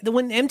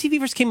 when MTV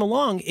first came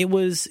along, it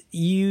was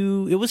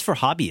for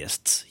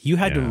hobbyists. You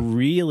had to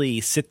really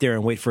sit there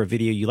and wait for a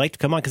video you liked to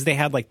come on because they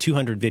had like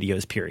 200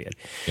 videos, period.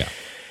 Yeah.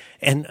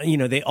 And,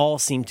 they all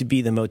seem to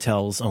be the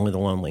Motels Only the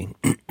Lonely.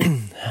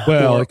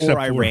 Well, or except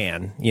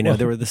Iran.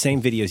 There were the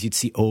same videos you'd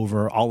see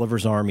over,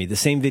 Oliver's Army, the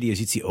same videos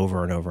you'd see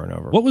over and over and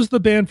over. What was the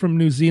band from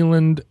New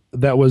Zealand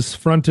that was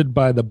fronted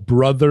by the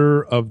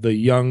brother of the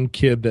young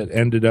kid that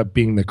ended up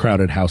being the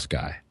Crowded House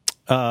guy?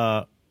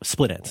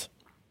 Split Ends.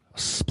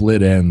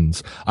 Split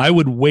Ends. I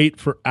would wait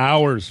for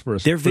hours for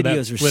their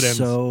videos are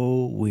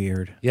so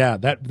weird. Yeah,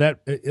 that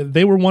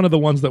they were one of the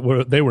ones that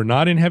were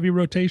not in heavy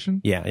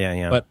rotation.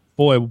 Yeah. But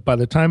boy, by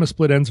the time a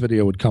Split Ends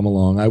video would come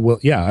along, I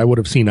would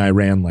have seen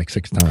Iran like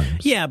 6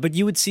 times. Yeah, but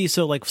you would see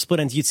like Split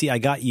Ends. You'd see I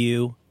Got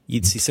You.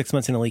 You'd see 6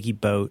 Months in a Leaky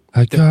Boat.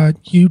 I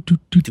got you.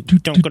 And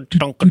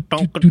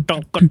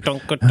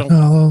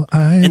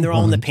they're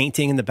all in the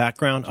painting in the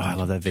background. Oh, I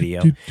love that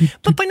video.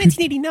 But by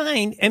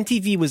 1989,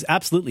 MTV was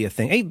absolutely a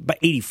thing. By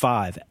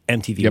 85,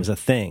 MTV was a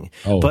thing.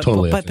 Oh,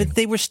 totally. But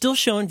they were still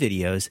showing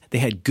videos. They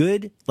had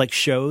good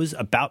shows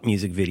about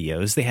music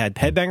videos. They had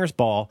Headbangers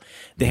Ball.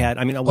 They had,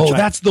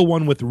 that's the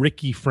one with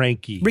Ricky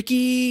Frankie.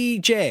 Ricky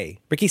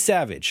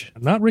Savage.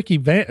 Not Ricky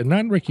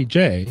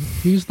J.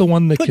 He's the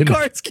one that the can.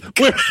 Cards.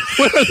 Where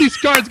are these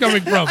cards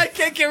coming from? I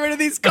can't get rid of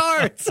these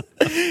cards.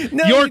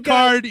 No, your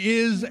card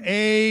is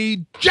a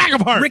Jack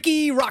of Hearts.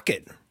 Ricky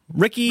Rocket.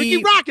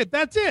 Ricky Rocket.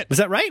 That's it. Was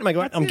that right? Am I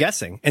going? I'm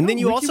guessing. And then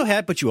you also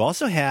had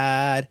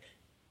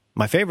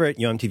my favorite,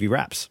 MTV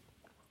Raps,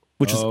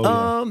 which is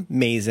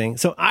amazing.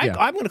 So I'm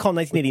going to call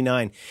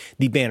 1989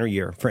 the banner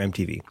year for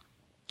MTV.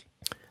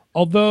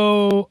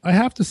 Although I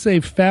have to say,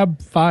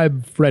 Fab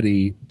Five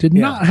Freddy did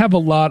not have a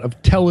lot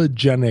of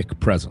telegenic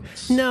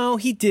presence. No,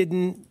 he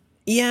didn't.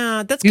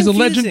 Yeah, that's he's confusing.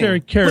 A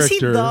legendary character. Was he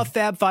the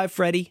Fab Five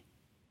Freddy?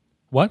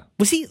 What?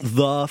 Was he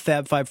the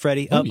Fab Five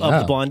Freddy of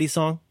the Blondie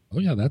song? Oh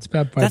yeah, that's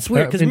Fab Five. That's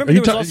weird because remember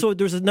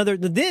there was another.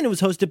 Then it was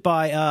hosted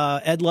by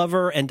Ed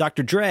Lover and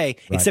Dr. Dre,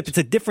 except it's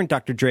a different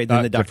Dr. Dre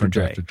than the Dr.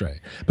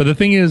 Dre. But the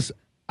thing is,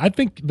 I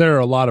think there are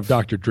a lot of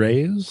Dr.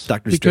 Dre's.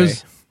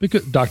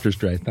 Because Dr.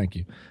 Dre, thank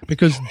you.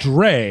 Because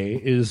Dre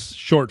is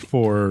short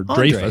for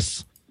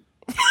Dreyfus.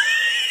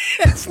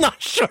 It's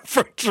not short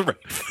for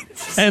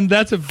Dreyfus. And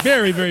that's a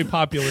very, very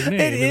popular name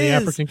in the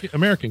African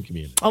American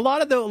community. A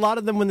lot of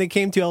them when they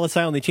came to Ellis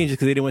Island, they changed it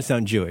because they didn't want to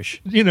sound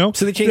Jewish. So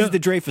they changed it to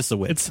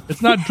Dreyfusowitz.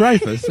 It's not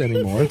Dreyfus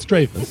anymore. It's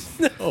Dreyfus.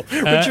 No,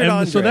 Richard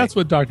Andre. So that's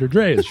what Dr.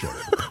 Dre is short.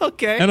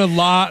 Okay. And a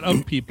lot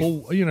of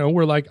people,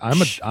 were like, I'm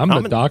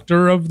the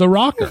doctor of the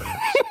rocker.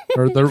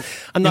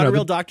 I'm not a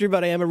real doctor,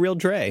 but I am a real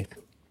Dre.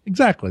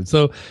 Exactly.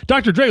 So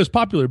Dr. Dre was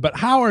popular, but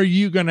how are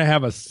you going to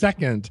have a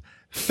second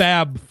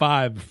Fab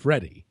Five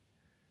Freddy?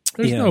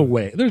 There's no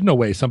way. There's no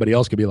way somebody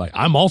else could be like,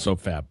 I'm also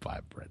Fab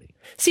Five Freddy.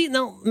 See,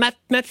 no, Matt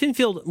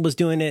Finfield was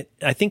doing it,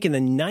 I think, in the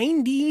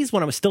 90s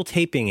when I was still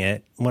taping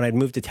it, when I'd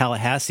moved to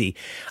Tallahassee.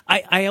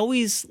 I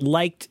always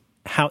liked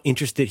how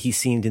interested he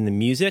seemed in the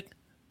music,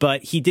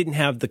 but he didn't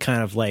have the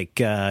kind of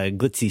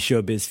glitzy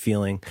showbiz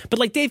feeling.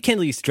 But Dave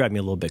Kendall used to drive me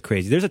a little bit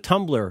crazy. There's a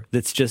Tumblr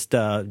that's just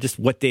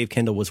what Dave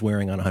Kendall was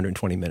wearing on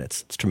 120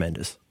 Minutes. It's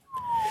tremendous.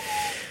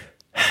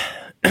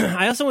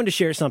 I also wanted to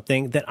share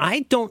something that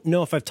I don't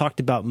know if I've talked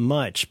about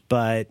much,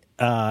 but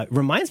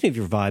reminds me of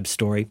your Vibe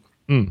story.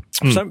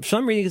 For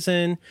some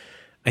reason,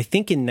 I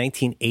think in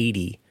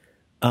 1980,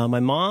 my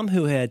mom,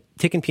 who had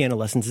taken piano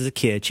lessons as a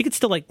kid, she could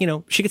still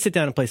she could sit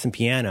down and play some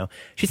piano.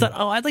 She thought,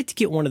 I'd like to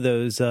get one of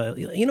those,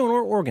 an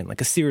organ,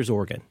 like a Sears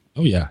organ.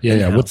 Oh yeah.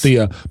 With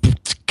the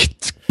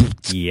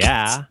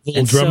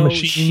little drum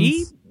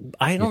machines.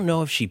 I don't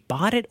know if she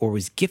bought it or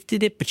was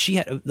gifted it, but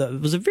it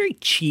was a very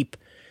cheap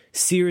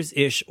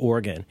Sears-ish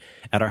organ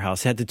at our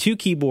house. It had the 2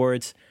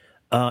 keyboards,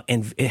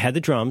 and it had the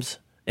drums.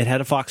 It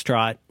had a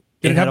foxtrot.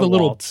 It had the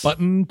little waltz.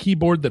 button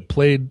keyboard that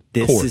played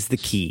chords. Is the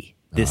key.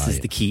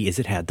 The key is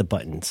it had the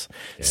buttons.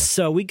 Yeah.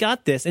 So we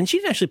got this, and she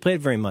didn't actually play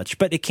it very much,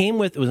 but it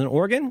was an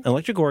organ, an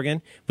electric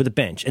organ with a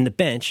bench, and the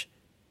bench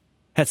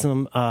had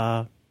some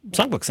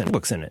songbooks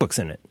in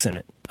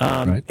it.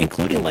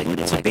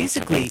 Including so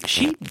basically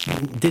she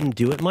didn't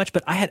do it much,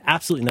 but I had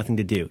absolutely nothing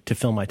to do to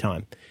fill my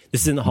time.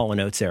 This is in the Hall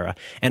 & Oates era.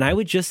 And I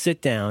would just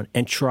sit down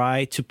and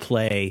try to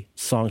play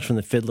songs from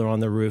the Fiddler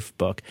on the Roof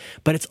book.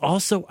 But it's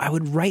also, I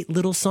would write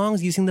little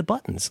songs using the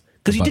buttons.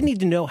 Because you didn't need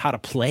to know how to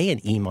play an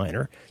E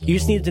minor. You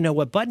just needed to know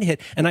what button to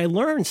hit. And I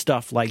learned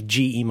stuff like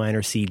G, E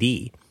minor, C,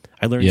 D.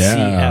 I learned C,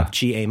 F,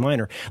 G, A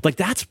minor.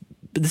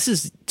 This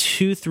is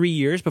 2-3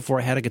 years before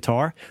I had a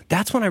guitar.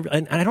 That's when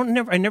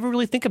I never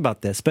really think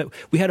about this, but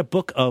we had a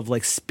book of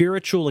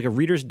spiritual, a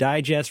Reader's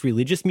Digest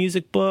religious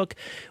music book.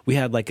 We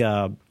had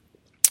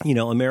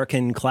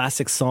American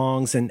classic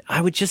songs, and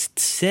I would just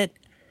sit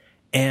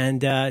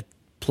and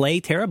play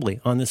terribly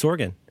on this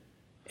organ,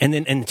 and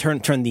then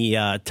turn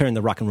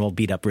the rock and roll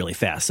beat up really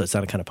fast, so it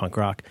sounded kind of punk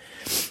rock.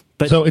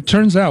 But so it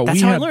turns out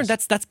that's how I learned.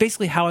 That's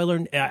basically how I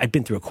learned. I've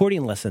been through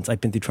accordion lessons.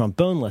 I've been through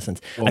trombone lessons.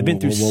 I've been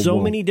through so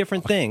many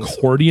different things.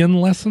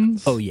 Accordion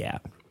lessons? Oh yeah.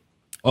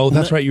 Oh,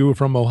 that's right. You were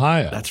from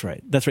Ohio. That's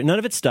right. None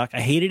of it stuck.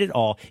 I hated it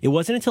all. It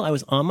wasn't until I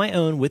was on my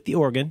own with the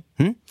organ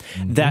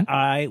that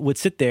I would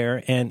sit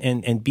there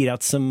and beat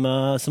out some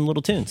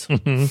little tunes.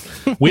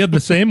 We had the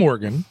same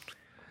organ,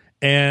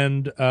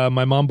 And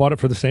my mom bought it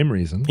for the same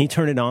reason. He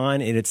turned it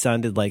on, and it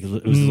sounded like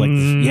it was like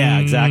yeah,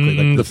 exactly.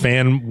 Like the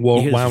fan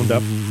wound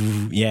up.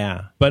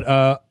 Yeah,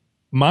 but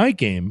my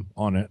game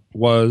on it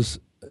was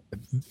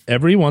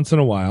every once in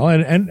a while,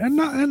 and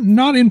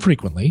not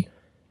infrequently,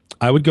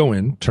 I would go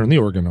in, turn the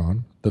organ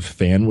on, the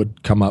fan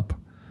would come up,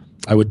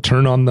 I would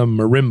turn on the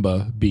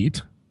marimba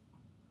beat,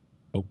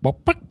 or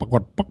whatever.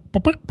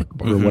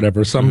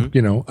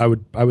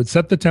 I would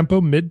set the tempo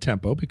mid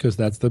tempo because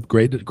that's the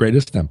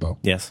greatest tempo.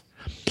 Yes.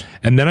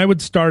 And then I would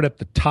start at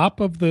the top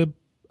of the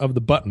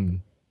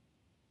button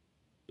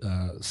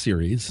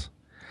series,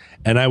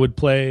 and I would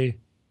play.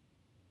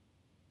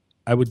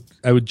 I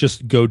would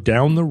just go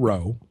down the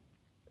row.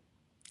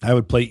 I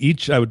would play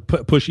I would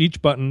push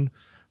each button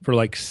for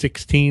like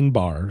 16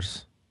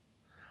 bars,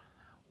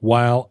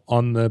 while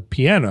on the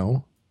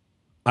piano,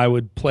 I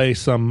would play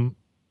some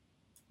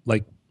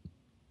like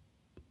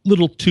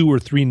little 2 or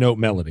 3 note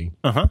melody.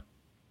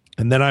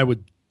 And then I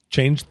would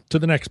change to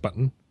the next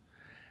button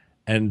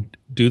and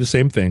do the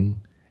same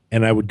thing,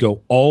 and I would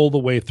go all the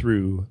way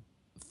through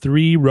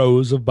 3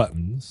 rows of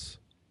buttons,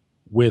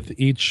 with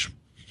each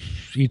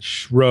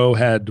row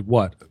had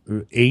what,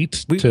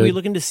 8? Were you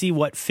looking to see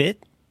what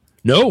fit?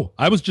 No,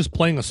 I was just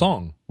playing a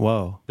song.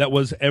 Whoa. That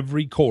was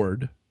every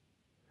chord,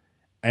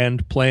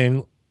 and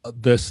playing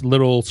this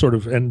little sort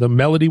of, and the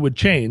melody would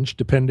change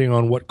depending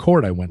on what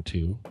chord I went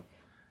to,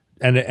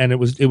 and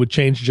it would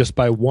change just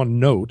by 1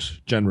 note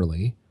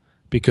generally.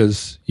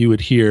 Because you would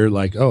hear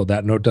like, oh,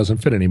 that note doesn't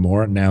fit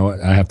anymore. Now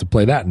I have to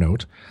play that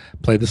note,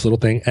 play this little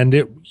thing.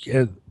 And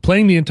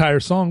playing the entire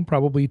song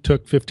probably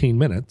took 15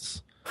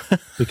 minutes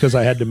because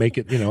I had to make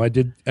it,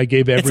 I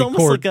gave every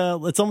chord.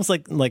 It's almost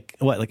like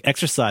what, like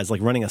exercise, like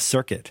running a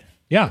circuit.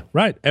 Yeah,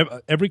 right.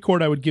 Every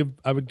chord I would give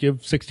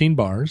 16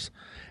 bars,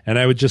 and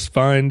I would just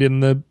find in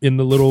the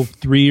little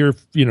 3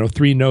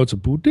 notes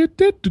of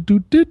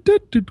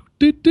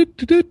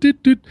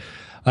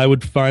I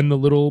would find the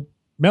little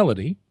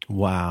melody.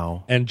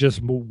 Wow. And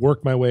just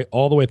work my way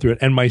all the way through it.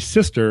 And my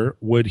sister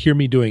would hear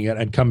me doing it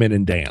and come in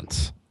and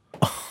dance.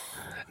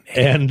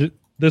 And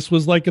this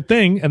was like a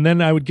thing. And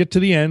then I would get to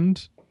the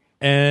end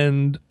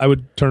and I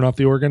would turn off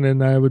the organ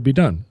and I would be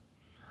done.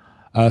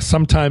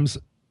 Sometimes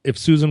if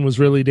Susan was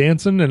really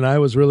dancing and I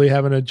was really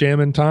having a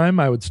jamming time,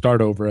 I would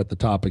start over at the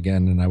top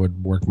again and I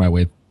would work my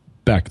way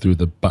back through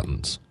the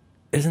buttons.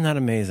 Isn't that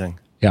amazing?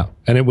 Yeah.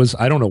 And it was,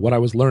 I don't know what I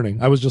was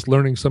learning. I was just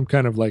learning some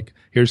kind of like,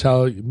 here's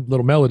how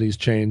little melodies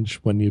change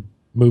when you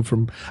move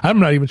from, I'm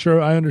not even sure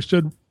I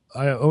understood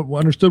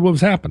what was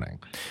happening.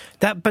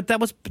 But that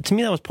was, to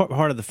me, that was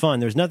part of the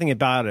fun. There's nothing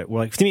about it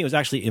where, like, to me, it was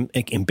actually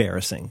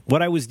embarrassing.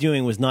 What I was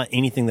doing was not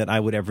anything that I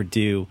would ever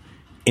do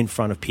in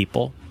front of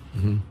people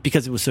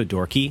because it was so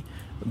dorky.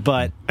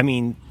 But I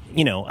mean,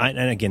 and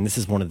again, this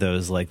is one of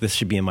those, like, this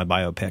should be in my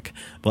biopic,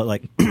 but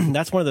like,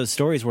 that's one of those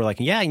stories where,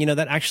 like, yeah,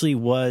 that actually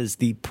was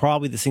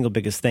probably the single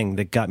biggest thing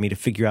that got me to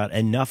figure out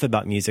enough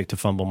about music to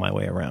fumble my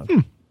way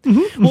around.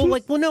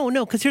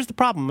 No, because here's the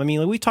problem. I mean,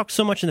 like, we talked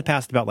so much in the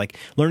past about like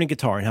learning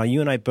guitar and how you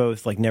and I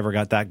both like never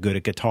got that good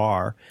at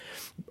guitar,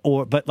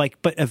 but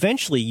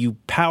eventually you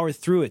power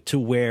through it to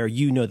where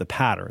the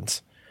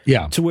patterns.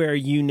 Yeah. To where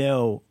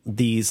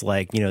these,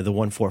 like, the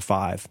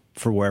 1-4-5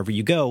 for wherever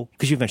you go,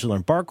 because you eventually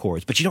learn bar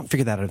chords, but you don't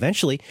figure that out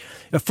eventually.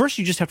 At first,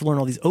 you just have to learn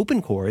all these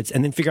open chords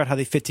and then figure out how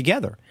they fit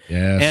together.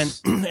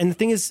 Yes. And the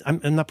thing is,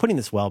 I'm not putting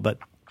this well, but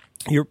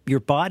your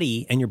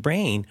body and your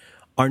brain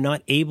are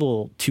not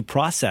able to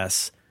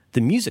process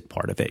the music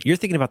part of it. You're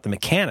thinking about the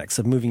mechanics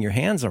of moving your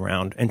hands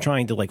around and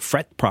trying to like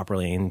fret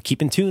properly and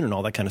keep in tune and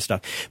all that kind of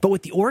stuff. But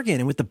with the organ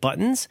and with the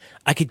buttons,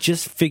 I could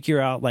just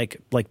figure out like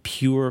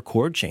pure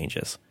chord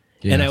changes.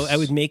 Yes. And I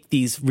would make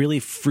these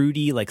really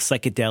fruity, like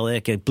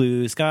psychedelic and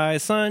blue sky,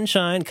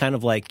 sunshine, kind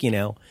of like,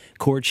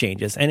 chord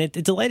changes. And it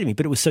delighted me,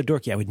 but it was so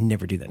dorky. I would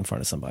never do that in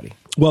front of somebody.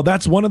 Well,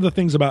 that's one of the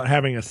things about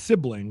having a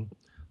sibling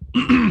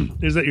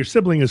is that your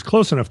sibling is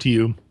close enough to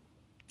you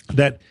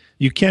that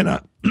you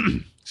cannot,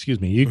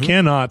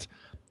 cannot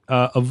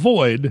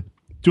avoid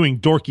doing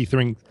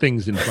dorky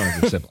things in front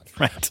of your sibling.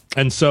 Right.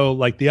 And so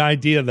like the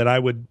idea that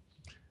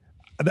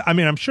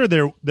I'm sure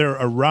there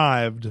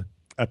arrived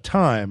a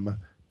time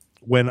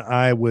when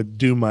I would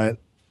do my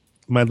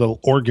little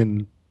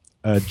organ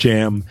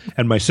jam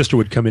and my sister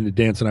would come in to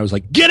dance and I was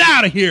like, get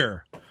out of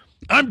here.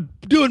 I'm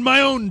doing my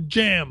own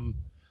jam.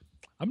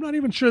 I'm not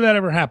even sure that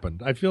ever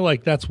happened. I feel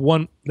like that's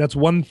one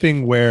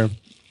thing where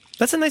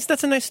that's a nice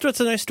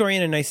story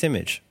and a nice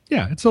image.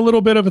 Yeah. It's a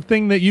little bit of a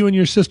thing that you and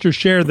your sister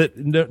share that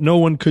no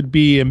one could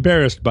be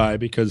embarrassed by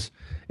because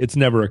it's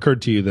never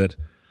occurred to you that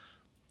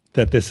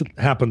this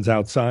happens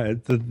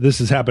outside, that this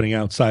is happening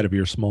outside of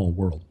your small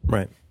world.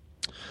 Right.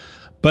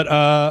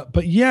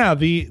 But yeah,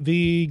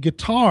 the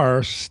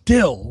guitar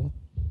still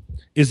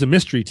is a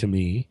mystery to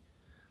me.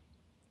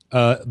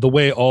 The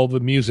way all the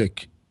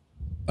music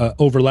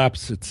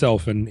overlaps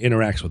itself and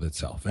interacts with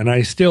itself, and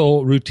I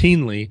still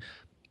routinely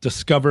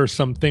discover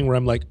something where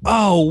I'm like,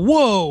 oh,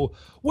 whoa,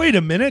 wait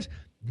a minute,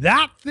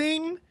 that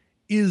thing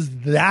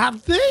is that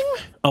thing?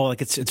 Oh,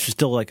 like it's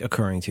still like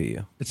occurring to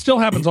you. It still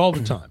happens all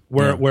the time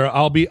where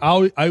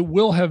I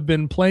will have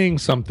been playing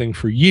something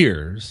for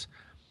years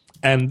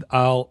and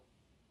I'll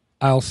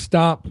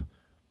stop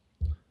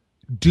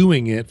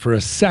doing it for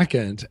a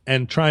second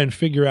and try and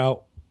figure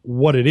out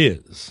what it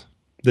is.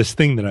 This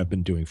thing that I've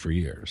been doing for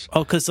years.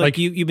 Oh, because like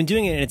you've been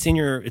doing it and it's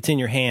in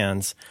your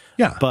hands.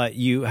 Yeah. But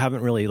you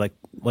haven't really like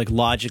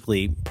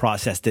logically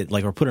processed it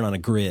or put it on a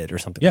grid or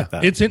something like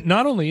that. It's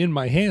not only in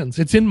my hands,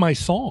 it's in my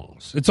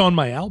songs. It's on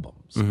my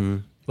albums. Mm-hmm.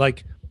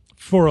 Like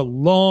for a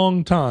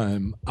long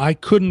time, I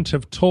couldn't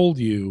have told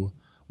you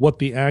what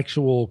the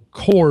actual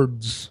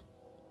chords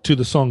to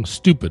the song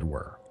Stupid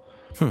were.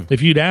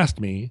 If you'd asked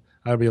me,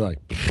 I'd be like,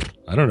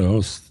 I don't know.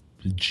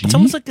 G? It's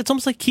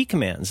almost like key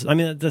commands. I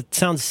mean, that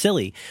sounds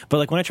silly, but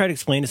like when I try to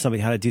explain to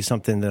somebody how to do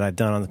something that I've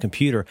done on the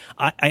computer,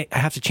 I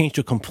have to change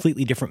to a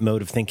completely different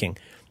mode of thinking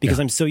because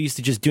I'm so used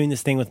to just doing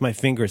this thing with my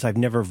fingers. I've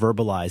never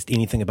verbalized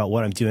anything about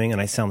what I'm doing,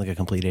 and I sound like a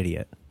complete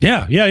idiot.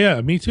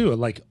 Yeah. Me too.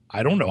 Like,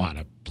 I don't know how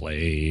to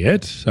play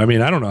it. I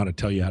mean, I don't know how to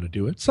tell you how to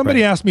do it.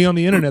 Somebody asked me on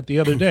the internet the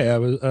other day.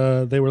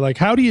 They were like,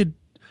 "How do you,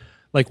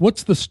 like,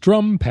 what's the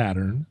strum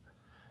pattern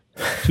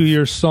to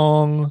your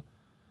song?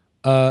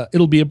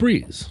 It'll Be a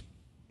Breeze."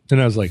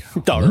 And I was like,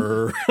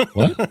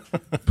 what?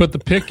 Put the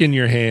pick in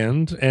your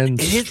hand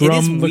and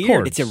strum the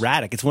chords. It's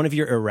erratic. It's one of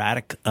your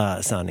erratic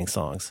sounding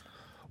songs.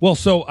 Well,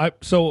 so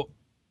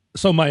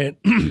my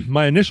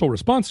my initial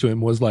response to him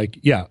was like,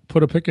 yeah,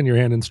 put a pick in your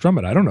hand and strum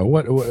it. I don't know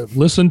what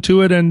listen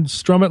to it and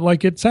strum it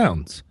like it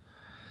sounds.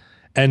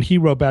 And he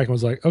wrote back and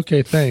was like,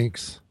 okay,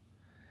 thanks.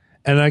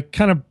 And I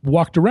kind of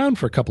walked around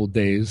for a couple of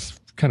days,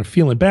 kind of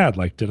feeling bad.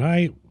 Like,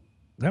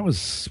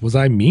 was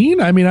I mean?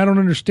 I mean, I don't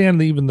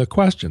understand even the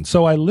question.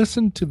 So I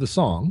listened to the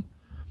song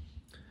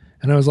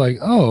and I was like,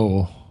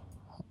 oh,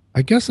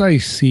 I guess I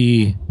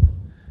see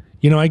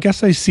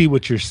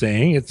what you're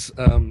saying. It's,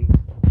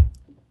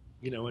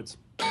 it's.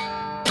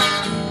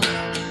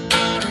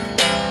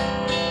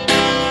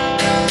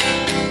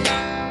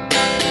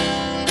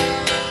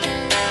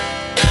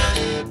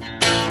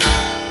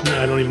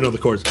 I don't even know the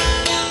chords.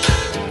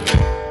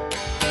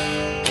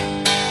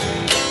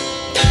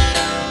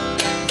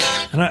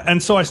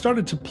 And so I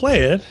started to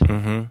play it.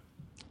 Mm-hmm.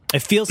 It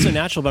feels so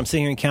natural, but I'm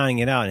sitting here and counting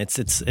it out, and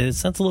it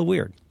sounds a little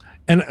weird.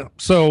 And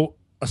so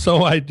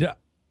I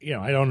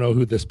don't know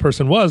who this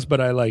person was,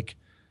 but I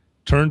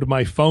turned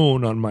my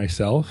phone on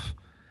myself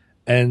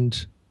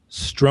and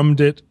strummed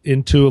it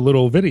into a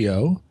little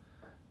video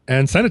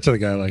and sent it to the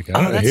guy.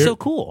 That's so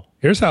cool.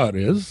 Here's how it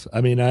is. I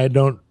mean,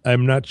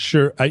 I'm not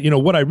sure.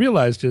 What I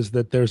realized is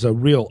that there's a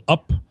real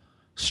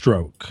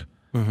upstroke.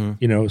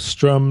 Mm-hmm.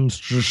 Strum.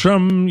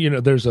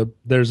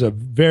 There's a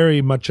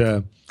very much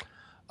a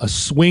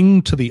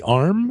swing to the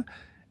arm,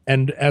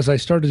 and as I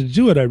started to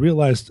do it, I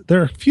realized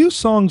there are a few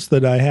songs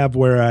that I have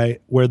where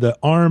the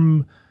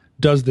arm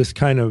does this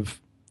kind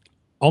of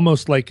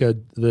almost like a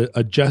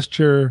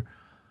gesture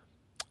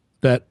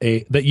that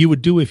you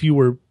would do if you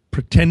were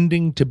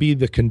pretending to be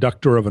the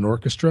conductor of an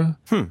orchestra,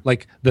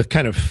 like the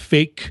kind of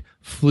fake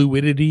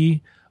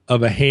fluidity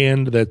of a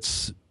hand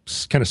that's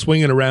kind of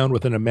swinging around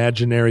with an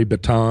imaginary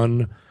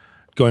baton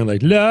going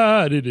like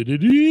la da da da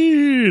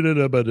da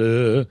da da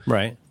da.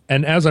 Right.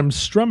 And as I'm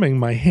strumming,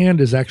 my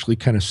hand is actually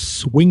kind of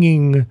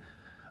swinging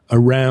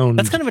around.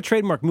 That's kind of a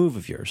trademark move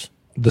of yours.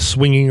 The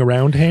swinging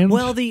around hand?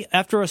 Well,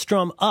 after a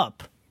strum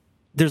up,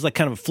 there's like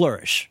kind of a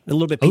flourish, a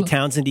little bit Pete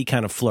Townsend-y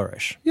kind of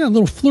flourish. Yeah, a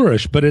little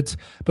flourish, but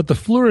the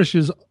flourish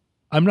is,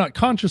 I'm not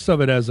conscious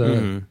of it as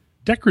a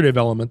decorative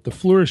element. The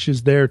flourish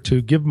is there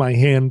to give my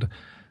hand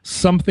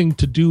something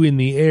to do in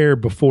the air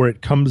before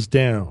it comes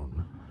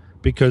down,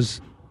 because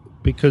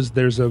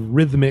there's a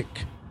rhythmic,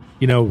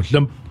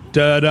 lump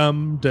da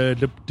dum da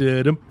da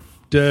dum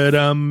da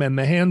dum, and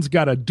the hand's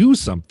got to do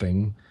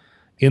something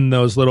in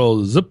those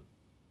little zip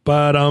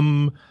ba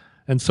dum,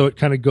 and so it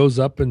kind of goes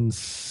up and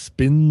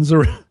spins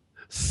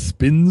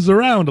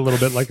around a little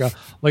bit like a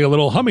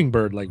little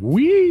hummingbird, like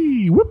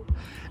wee whoop.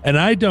 And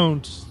I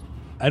don't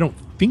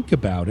think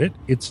about it.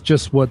 It's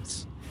just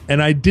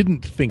and I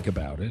didn't think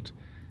about it.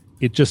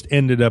 It just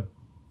ended up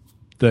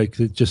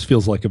it just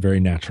feels like a very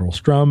natural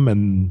strum,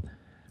 and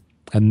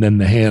then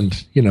the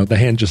hand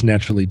just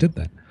naturally did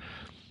that.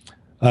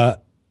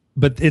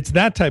 But it's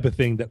that type of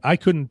thing that I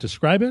couldn't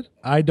describe it.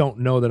 I don't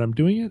know that I'm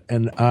doing it,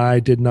 and I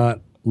did not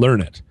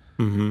learn it.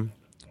 Mm-hmm.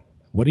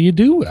 What do you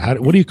do?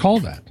 What do you call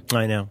that?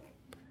 I know.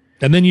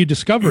 And then you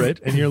discover it,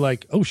 and you're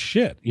like, oh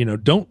shit! I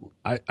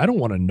don't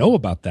want to know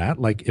about that.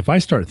 Like, if I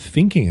start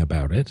thinking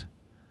about it,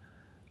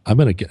 I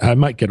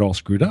might get all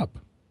screwed up.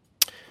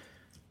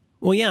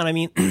 Well, yeah, I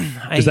mean,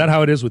 is that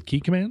how it is with key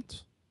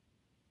commands?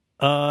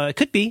 It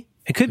could be.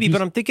 It could be,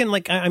 but I'm thinking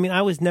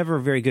I was never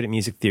very good at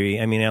music theory.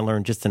 I mean, I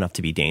learned just enough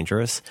to be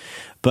dangerous.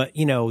 But,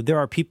 there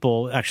are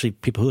people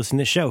who listen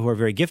to this show who are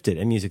very gifted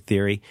in music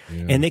theory,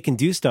 and they can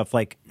do stuff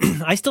like,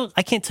 I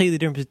can't tell you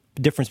the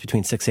difference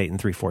between 6/8 and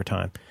 3/4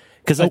 time.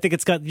 Because I think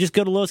it's got, just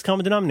go to lowest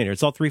common denominator.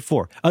 It's all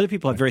 3/4. Other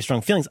people have very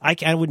strong feelings.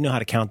 I wouldn't know how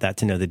to count that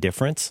to know the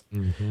difference.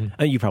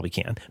 You probably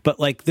can. But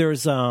like there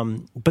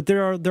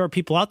are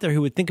people out there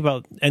who would think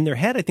about, in their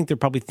head, I think they're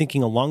probably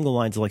thinking along the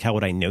lines of like, how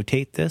would I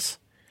notate this?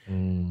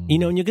 You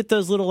know, and you get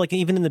those little, like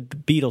even in the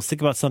Beatles,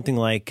 think about something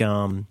like,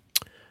 "Don't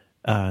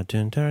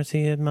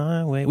see it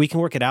my way." We Can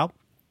Work It Out.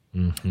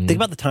 Think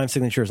about the time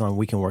signatures on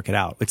 "We Can Work It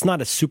Out." It's not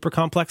a super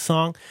complex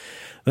song,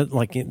 but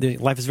like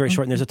life is very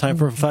short, and there's a time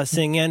for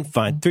fussing and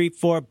fun.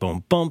 3/4,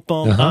 boom, boom,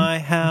 boom. I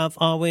have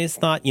always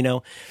thought, you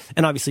know,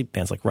 and obviously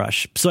bands like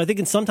Rush. So I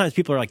think sometimes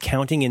people are like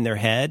counting in their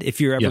head. If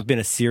you've ever been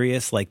a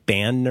serious like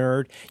band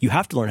nerd, you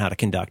have to learn how to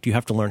conduct. You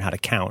have to learn how to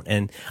count.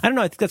 And I don't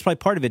know. I think that's probably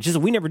part of it. Just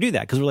we never do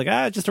that because we're like,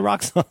 it's just a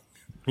rock song.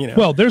 You know?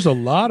 Well, there's a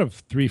lot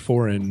of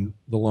 3/4 in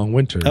The Long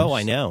Winters. Oh,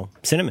 I know.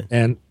 Cinnamon.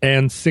 And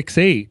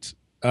 6/8.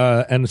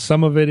 And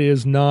some of it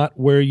is not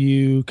where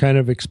you kind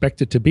of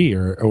expect it to be,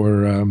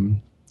 or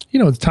you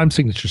know, the time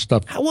signature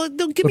stuff. Well,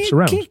 give me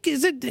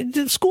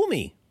school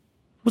me.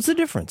 What's the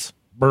difference?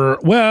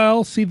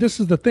 Well, see, this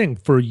is the thing.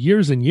 For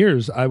years and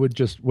years, I would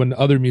just, when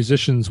other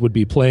musicians would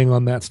be playing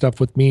on that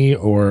stuff with me,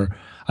 or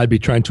I'd be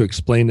trying to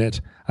explain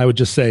it, I would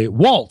just say,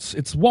 waltz.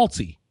 It's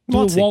waltzy.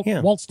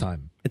 Waltz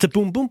time. It's a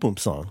boom, boom, boom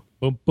song.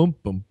 Boom, boom,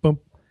 boom, boom.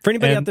 For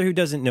anybody out there who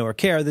doesn't know or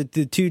care, the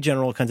two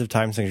general kinds of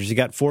time signatures, you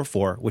got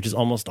 4/4, which is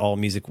almost all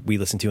music we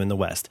listen to in the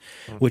West,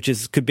 which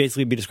could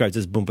basically be described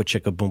as boompa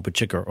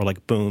chicka, or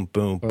like boom,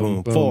 boom,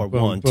 boom, 4,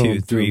 1,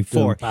 2, 3,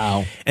 4.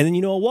 Wow. And then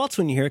you know a waltz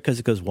when you hear it because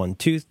it goes 1,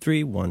 2,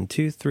 3, 1,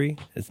 2, 3.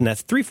 And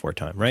that's 3/4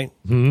 time, right?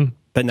 Mm-hmm.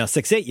 But now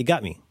 6/8, you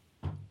got me.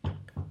 1,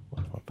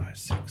 4, 5,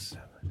 6,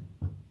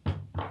 7.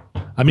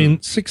 I mean,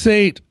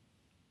 6/8,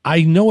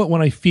 I know it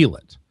when I feel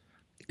it.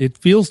 It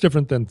feels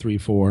different than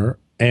 3/4,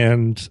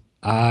 and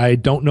I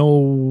don't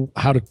know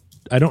how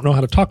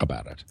to talk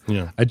about it.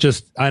 Yeah.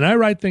 I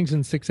write things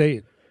in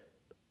 6/8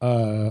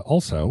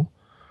 also,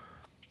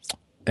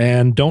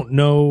 and don't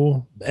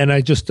know, and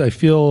I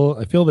feel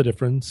the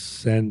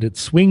difference, and it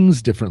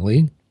swings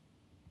differently.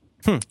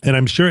 And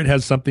I'm sure it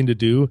has something to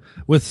do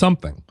with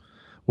something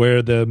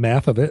where the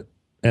math of it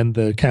and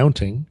the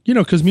counting, you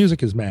know, because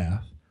music is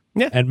math.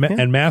 Yeah.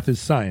 And math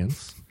is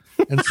science,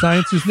 and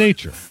science is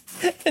nature.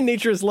 And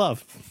nature is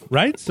love.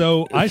 Right?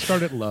 So I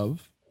start at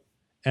love.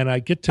 And I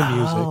get to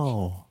music,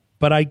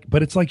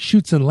 but it's like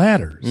chutes and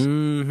ladders,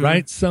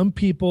 right? Some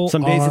days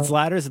it's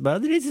ladders, but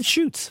other days it's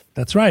shoots.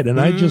 That's right.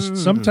 And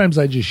sometimes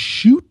I just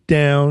shoot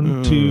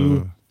down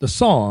to the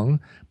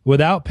song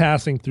without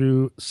passing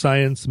through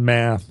science,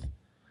 math,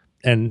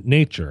 and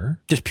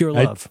nature. Just pure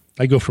love.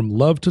 I go from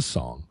love to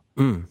song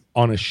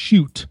on a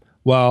shoot,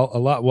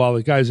 while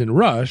the guys in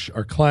Rush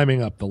are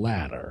climbing up the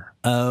ladder.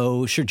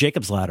 Oh, sure,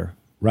 Jacob's ladder.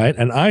 Right,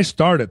 and I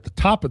start at the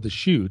top of the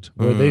chute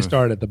where they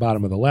start at the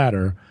bottom of the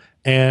ladder.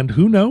 And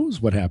who knows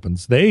what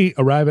happens? They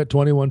arrive at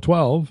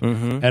 2112,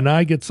 and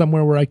I get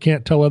somewhere where I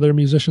can't tell other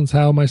musicians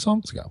how my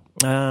songs go.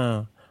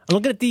 I'm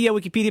looking at the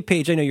Wikipedia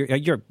page. I know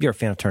you're a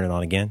fan of Turn It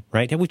On Again,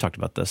 right? Have we talked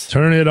about this?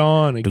 Turn it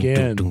on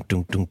again.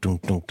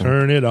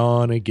 Turn it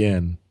on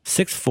again.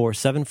 6/4,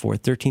 7/4,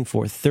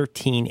 13/4,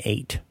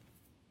 13/8.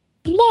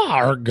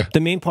 Blarg. The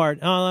main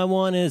part, all I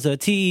want is a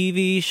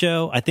TV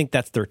show. I think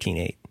that's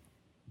 13/8.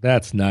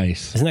 That's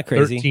nice. Isn't that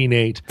crazy?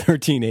 13/8.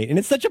 13/8. And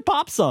it's such a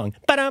pop song.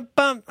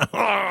 Ba-dum-bum.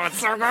 Oh, it's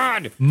so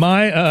good.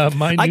 My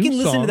new I can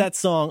listen song, to that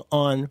song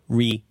on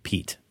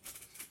repeat.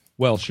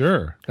 Well,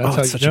 sure. That's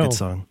how it's such a good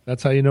song.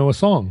 That's how you know a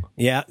song.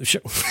 Yeah, sure.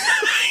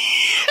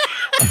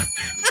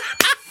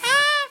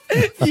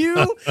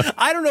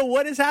 I don't know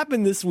what has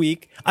happened this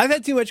week. I've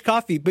had too much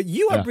coffee, but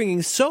you are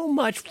bringing so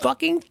much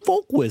fucking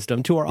folk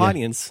wisdom to our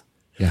audience.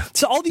 Yeah.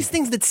 So all these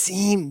things that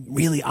seem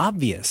really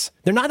obvious,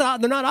 they're not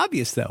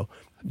obvious though.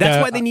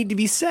 That's why they need to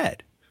be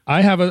said.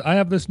 I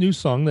have this new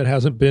song that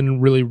hasn't been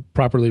really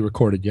properly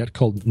recorded yet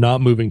called Not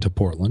Moving to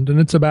Portland, and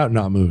it's about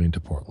not moving to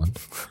Portland.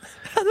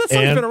 That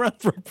song's been around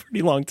for a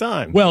pretty long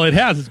time. Well, it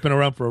has. It's been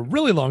around for a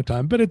really long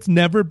time, but it's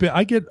never been.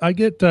 I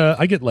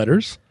get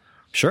letters.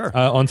 Sure.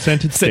 On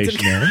scented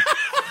stationery.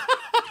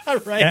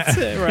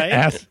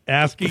 right.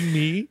 Asking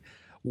me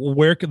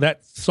where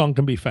that song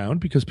can be found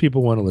because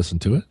people want to listen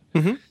to it.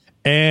 Mm-hmm.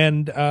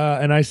 And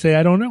I say,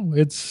 I don't know.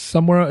 It's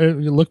somewhere.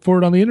 You look for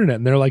it on the internet.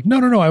 And they're like, no.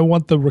 I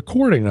want the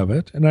recording of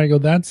it. And I go,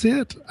 that's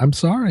it. I'm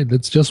sorry.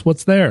 That's just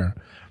what's there.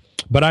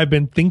 But I've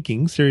been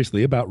thinking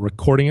seriously about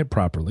recording it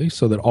properly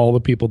so that all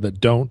the people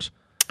that don't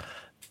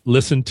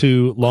listen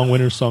to Long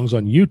Winter songs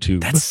on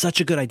YouTube. That's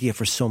such a good idea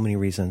for so many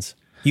reasons.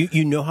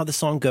 You know how the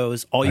song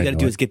goes. All you got to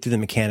do is get through the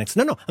mechanics.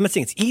 No, I'm not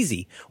saying it's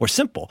easy or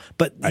simple,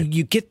 but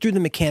you get through the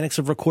mechanics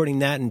of recording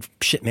that, and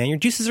shit, man, your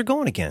juices are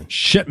going again.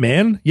 Shit,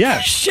 man. Yeah.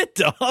 Shit,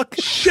 dog.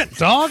 Shit,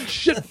 dog.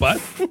 Shit,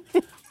 butt.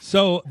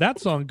 So that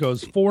song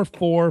goes 4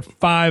 4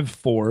 5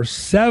 4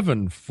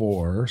 7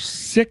 4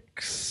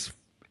 6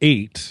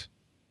 8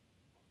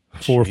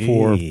 4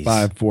 4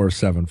 5 4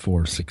 7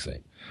 4 6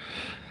 8.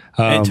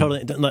 And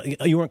totally,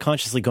 you weren't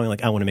consciously going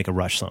like, I want to make a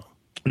Rush song.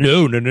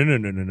 No.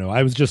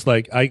 I was just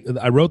like,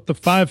 I wrote the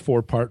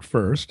 5/4 part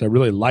first. I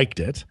really liked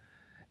it,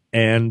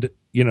 and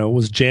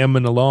was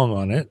jamming along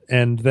on it.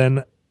 And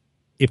then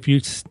if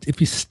you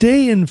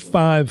stay in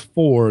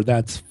 5/4,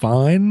 that's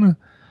fine.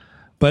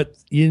 But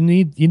you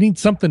need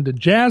something to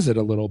jazz it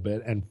a little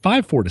bit, and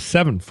 5/4 to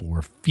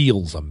 7/4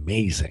 feels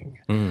amazing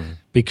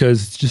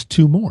because it's just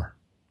two more,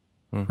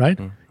 right?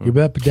 You're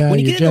up and down. When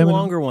you get into the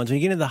longer ones, when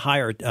you get into the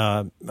higher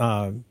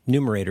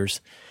numerators,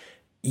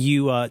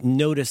 you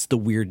notice the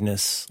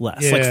weirdness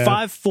less. Yeah. Like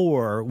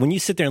 5/4, when you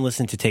sit there and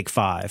listen to Take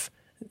 5,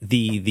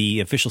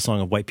 the official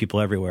song of White People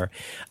Everywhere,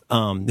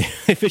 the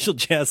official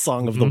jazz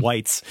song of the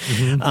Whites,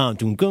 like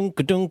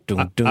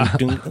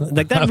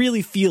that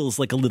really feels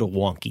like a little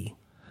wonky.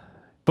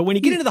 But when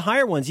you get into the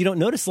higher ones, you don't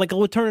notice. Like,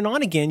 we'll turn it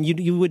on again.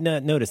 You would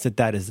not notice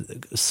that is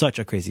such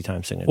a crazy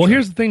time signature. Well,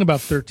 here's the thing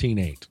about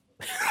 13/8.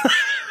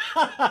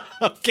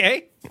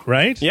 Okay.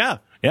 Right? Yeah.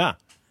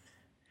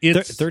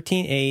 It's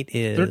 13/8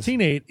 is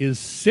 13/8 is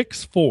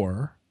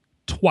 6/4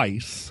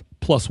 twice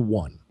plus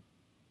 1.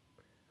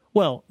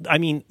 Well, I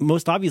mean,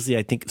 most obviously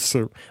it's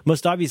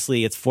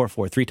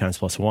 4/4 3 times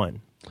plus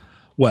 1.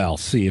 Well,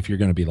 see if you're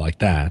going to be like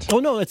that. Oh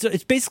no,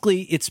 it's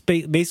basically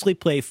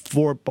play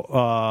 3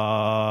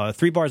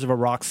 bars of a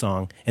rock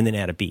song and then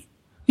add a beat.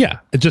 Yeah,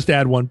 just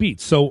add one beat.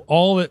 So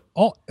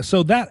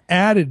so that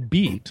added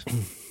beat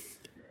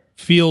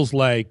feels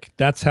like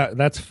that's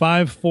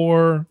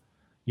 5/4.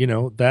 You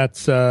know,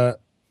 that's the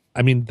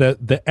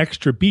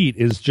extra beat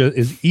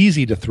is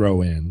easy to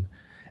throw in,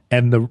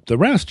 and the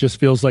rest just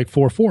feels like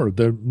 4/4.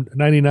 The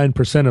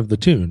 99% of the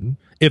tune,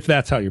 if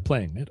that's how you're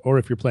playing it, or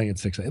if you're playing it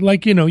 6/8.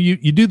 Like,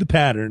 you do the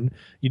pattern,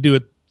 you do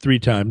it 3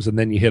 times, and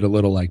then you hit a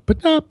little like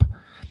but up.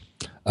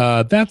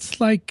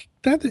 That's like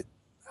that.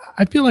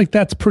 I feel like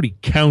that's pretty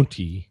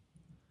county.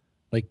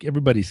 Like,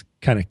 everybody's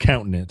kind of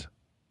counting it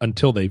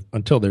until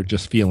they're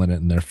just feeling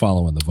it and they're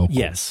following the vocals.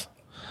 Yes.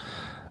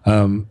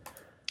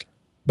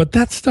 But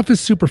that stuff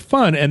is super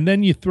fun, and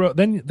then you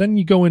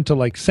go into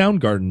like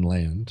Soundgarden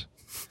land,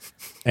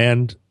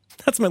 and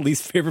that's my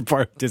least favorite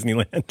part of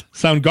Disneyland.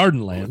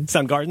 Soundgarden land.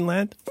 Soundgarden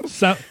land.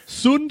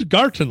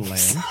 Sundgarten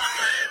land.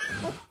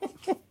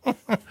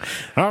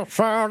 No,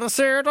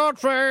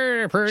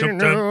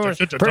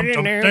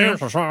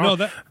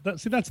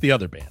 that's the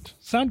other band.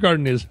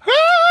 Soundgarden is.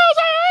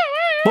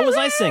 What was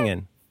I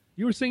singing?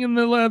 You were singing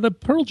the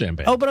Pearl Jam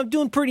band. Oh, but I'm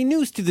doing Pretty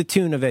News to the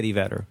tune of Eddie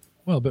Vedder.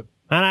 Well, but.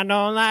 And I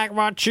don't like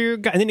what you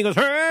got. And then he goes,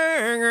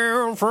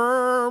 hang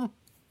firm.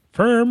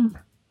 Firm.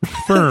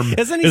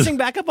 Doesn't he sing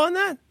back up on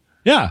that?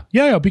 Yeah,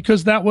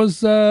 because that was...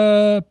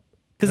 Because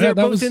they're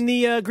both in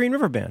the Green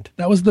River Band.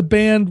 That was the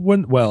band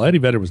when... Well, Eddie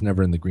Vedder was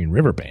never in the Green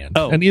River Band.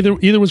 Oh. And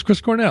either was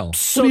Chris Cornell.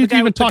 So the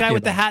guy with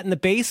the hat and the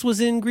bass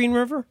was in Green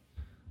River?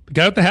 The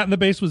guy with the hat and the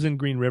bass was in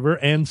Green River,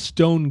 and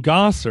Stone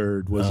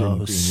Gossard was in Green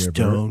River.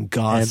 Stone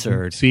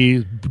Gossard. And,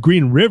 see,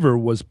 Green River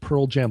was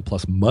Pearl Jam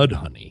plus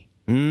Mudhoney.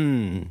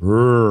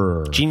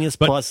 Genius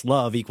plus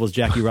love equals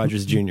Jackie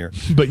Rogers Jr.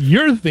 But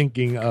you're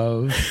thinking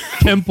of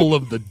Temple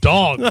of the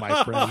Dog,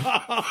 my friend.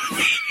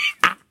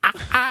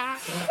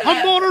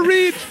 I'm gonna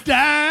reach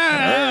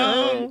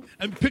down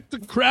and pick the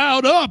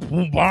crowd up.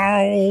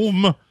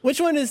 Boom.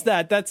 Which one is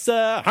that? That's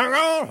hungry.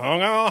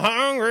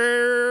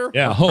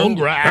 Yeah,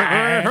 hungry.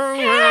 I'm not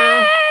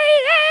hungry.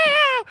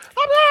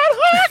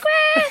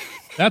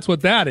 That's what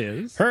that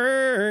is.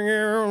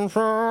 And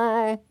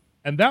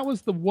that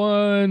was the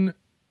one.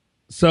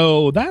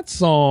 So that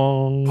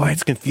song, boy,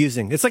 it's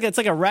confusing. It's like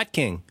a Rat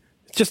King.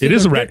 It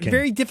is a Rat King.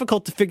 Very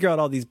difficult to figure out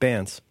all these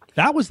bands.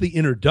 That was the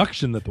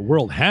introduction that the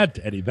world had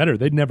to Eddie Vedder.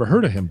 They'd never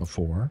heard of him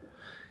before,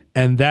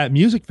 and that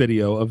music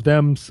video of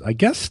them, I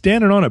guess,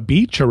 standing on a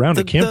beach around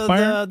a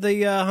campfire.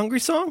 The Hungry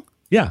song.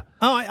 Yeah.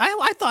 Oh,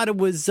 I thought it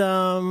was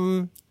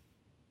the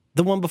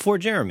one before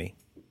Jeremy.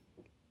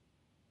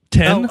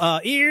 10. Oh,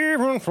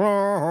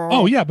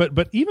 yeah,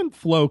 but even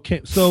Flo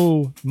came.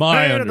 So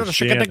my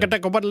understanding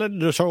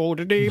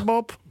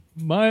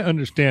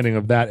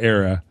of that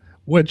era,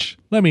 which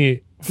let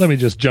me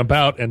just jump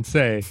out and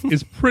say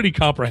is pretty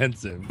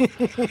comprehensive,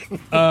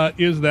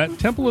 is that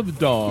Temple of the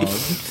Dog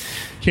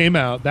came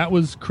out. That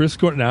was Chris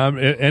Cornell.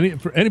 Now,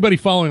 for anybody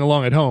following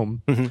along at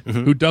home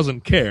who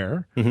doesn't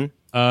care,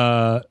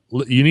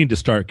 you need to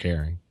start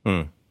caring.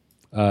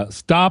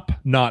 Stop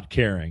not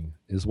caring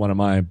is one of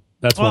my.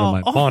 That's one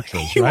of my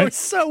mantras, you right? You are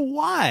so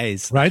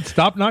wise. Right?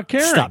 Stop not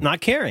caring. Stop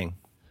not caring.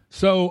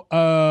 So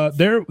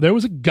there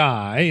was a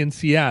guy in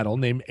Seattle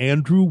named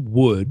Andrew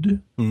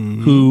Wood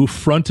who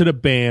fronted a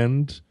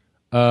band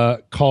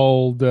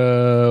called,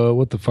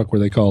 what the fuck were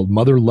they called?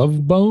 Mother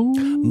Love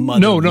Bone?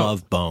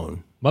 Love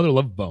Bone. Mother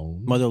Love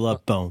Bone.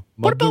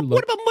 What about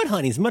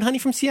Mudhoney? Is Mudhoney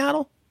from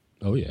Seattle?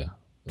 Oh, yeah.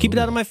 Keep it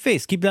out of my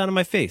face. Keep it out of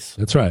my face.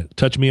 That's right.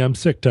 Touch me, I'm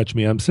sick. Touch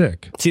me, I'm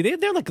sick. See, they're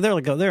in a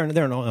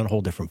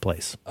whole different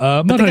place.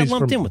 But they got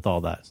lumped in with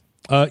all that.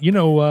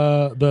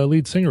 The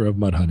lead singer of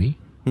Mudhoney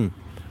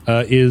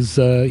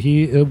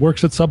he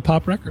works at Sub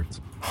Pop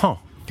Records. Huh.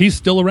 He's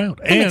still around.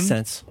 That makes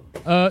sense.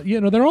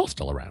 They're all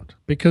still around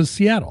because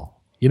Seattle.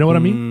 You know what I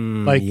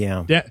mean?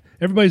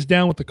 Everybody's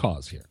down with the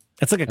cause here.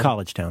 It's like a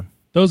college town.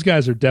 Those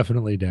guys are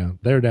definitely down.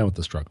 They're down with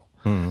the struggle.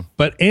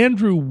 But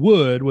Andrew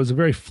Wood was a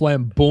very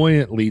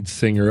flamboyant lead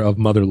singer of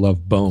Mother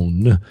Love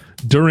Bone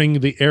during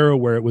the era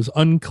where it was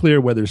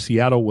unclear whether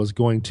Seattle was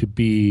going to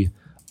be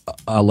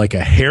like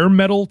a hair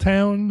metal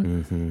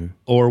town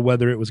or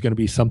whether it was going to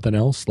be something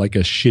else, like a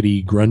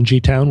shitty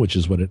grungy town, which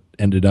is what it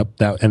ended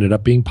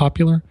up being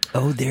popular.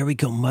 Oh, there we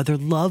go. Mother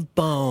Love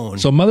Bone.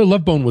 So Mother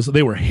Love Bone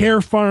they were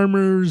hair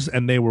farmers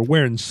and they were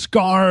wearing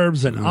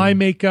scarves and eye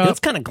makeup. That's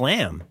kind of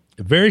glam.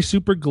 Very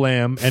super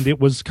glam, and it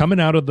was coming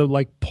out of the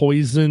like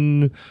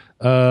Poison,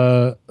 put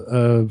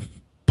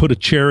a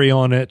cherry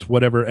on it,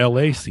 whatever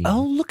LA scene.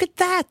 Oh, look at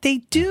that! They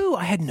do.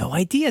 I had no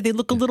idea. They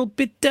look a little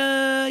bit,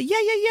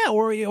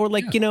 or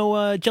like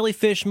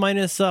Jellyfish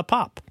minus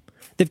Pop.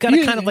 They've got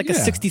a kind of like a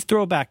 '60s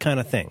throwback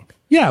kind of thing.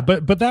 Yeah,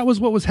 but that was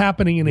what was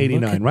happening in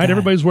 '89, right? That.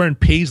 Everybody's wearing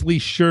paisley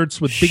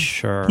shirts with big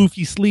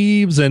poofy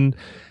sleeves and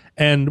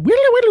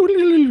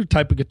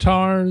type of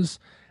guitars.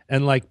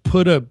 And like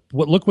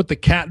look what the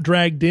cat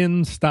dragged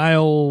in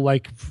style,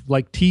 like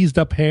teased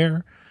up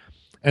hair.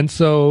 And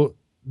so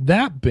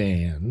that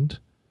band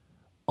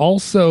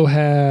also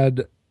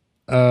had,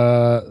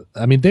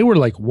 they were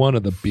like one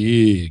of the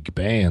big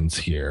bands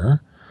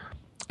here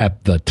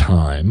at the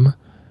time.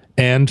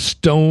 And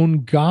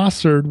Stone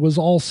Gossard was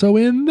also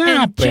in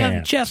that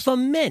band. Jeff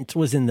Ament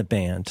was in the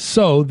band.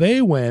 So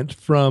they went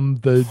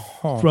from the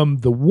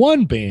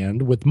one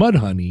band with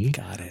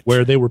Mudhoney,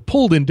 where they were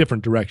pulled in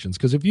different directions.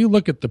 Because if you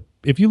look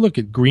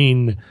at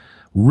Green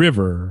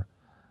River,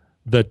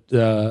 the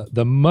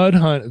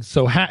Mudhoney,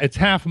 so it's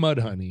half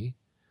Mudhoney.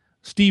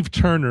 Steve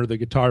Turner, the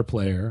guitar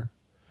player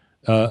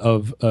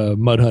of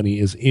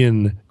Mudhoney, is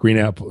in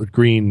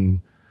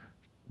Green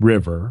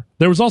River.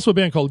 There was also a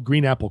band called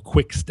Green Apple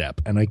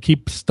Quickstep, and I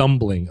keep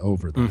stumbling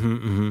over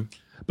them.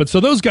 But so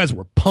those guys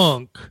were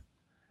punk,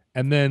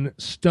 and then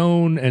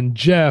Stone and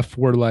Jeff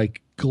were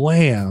like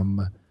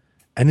glam.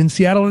 And in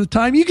Seattle at the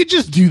time, you could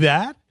just do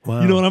that.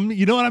 Wow. You know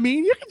what I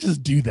mean? You could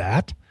just do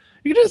that.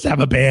 You could just have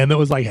a band that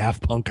was like half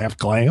punk, half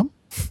glam.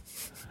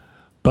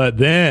 But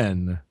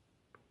then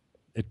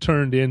it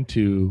turned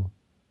into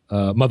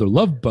Mother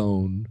Love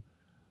Bone,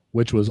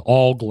 which was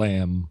all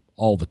glam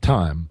all the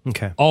time.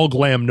 Okay. All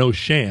glam, no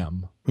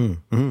sham,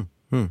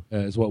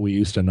 is what we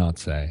used to not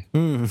say.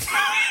 And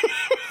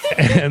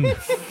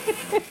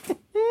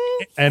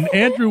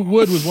Andrew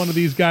Wood was one of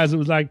these guys that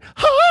was like,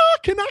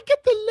 can I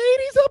get the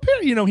ladies up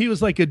here? He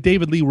was like a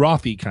David Lee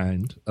Rothy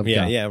kind of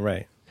guy. Yeah,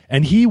 right.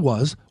 And he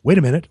was, wait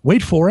a minute,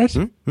 wait for it,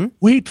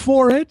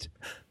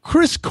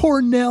 Chris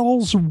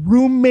Cornell's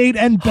roommate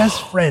and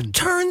best friend.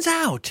 Turns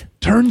out,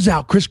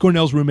 Chris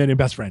Cornell's roommate and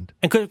best friend.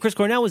 And Chris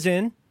Cornell was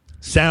in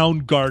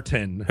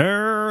Soundgarden.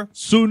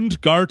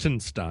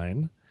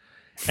 Sundgartenstein.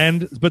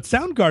 But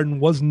Soundgarden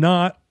was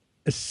not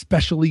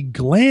especially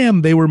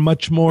glam. They were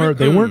much more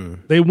they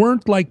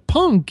weren't like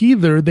punk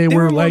either. They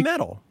were like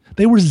metal.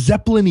 They were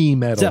Zeppelin-y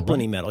metal.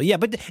 Zeppelin-y metal. Yeah,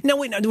 but no,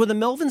 wait, were the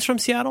Melvins from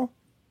Seattle?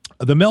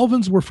 The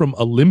Melvins were from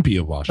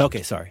Olympia, Washington.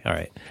 Okay, sorry. All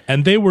right.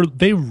 And they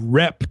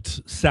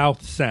repped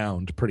South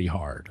Sound pretty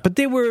hard. But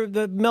the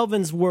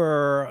Melvins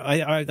were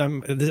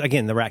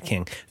again, the Rat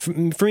King. For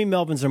me,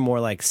 Melvins are more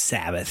like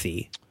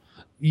Sabbath-y.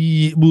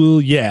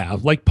 Yeah,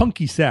 like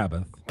Punky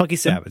Sabbath.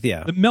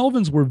 Yeah. The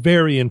Melvins were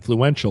very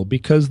influential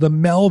because the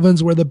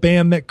Melvins were the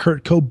band that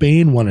Kurt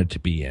Cobain wanted to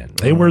be in.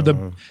 They were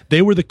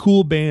the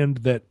cool band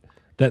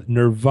that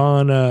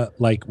Nirvana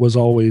was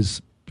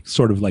always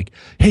sort of like,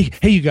 hey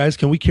you guys,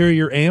 can we carry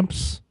your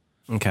amps?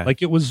 Okay. Like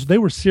they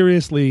were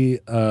seriously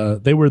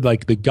they were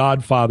like the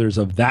godfathers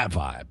of that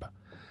vibe.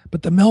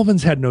 But the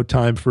Melvins had no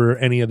time for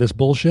any of this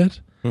bullshit.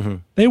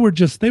 They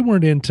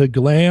weren't into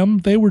glam.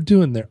 They were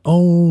doing their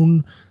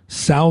own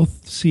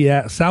South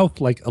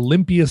like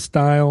Olympia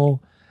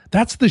style.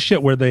 That's the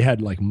shit where they had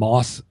like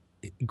moss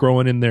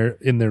growing in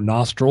their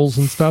nostrils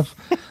and stuff.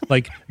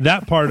 Like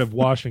that part of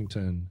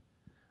Washington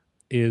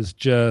is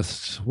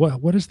just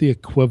what is the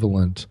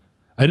equivalent?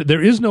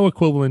 There is no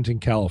equivalent in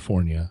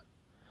California.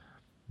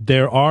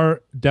 There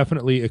are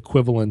definitely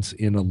equivalents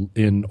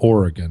in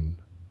Oregon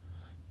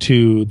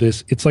to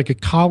this. It's like a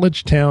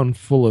college town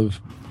full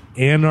of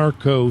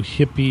anarcho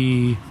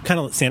hippie. Kind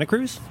of like Santa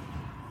Cruz?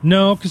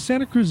 No, because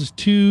Santa Cruz is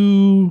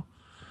too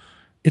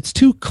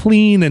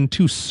clean and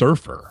too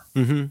surfer.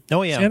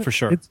 Oh yeah, for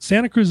sure.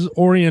 Santa Cruz is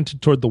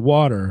oriented toward the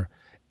water,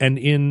 and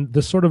in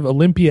the sort of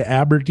Olympia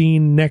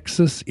Aberdeen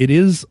nexus, it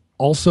is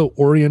also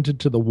oriented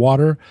to the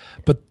water,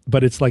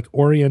 but it's like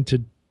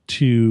oriented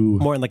to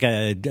more in like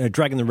a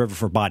dragging the river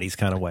for bodies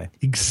kind of way.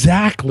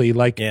 Exactly,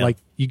 like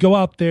you go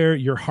out there,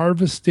 you're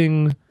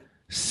harvesting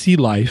sea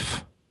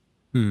life,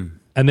 and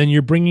then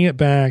you're bringing it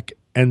back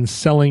and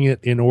selling it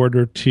in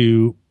order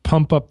to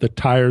pump up the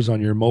tires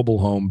on your mobile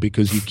home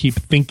because you keep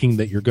thinking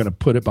that you're going to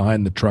put it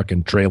behind the truck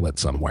and trail it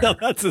somewhere. No,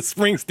 that's a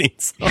Springsteen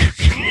song.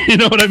 You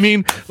know what I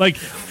mean? Like,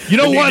 you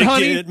know what,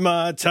 honey? Get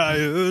my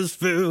tires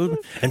filled,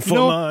 and for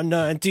my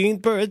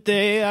 19th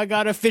birthday, I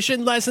got a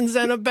fishing license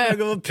and a bag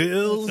of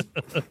pills.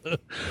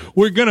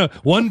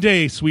 One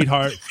day,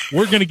 sweetheart,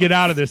 we're going to get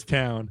out of this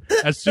town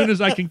as soon as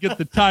I can get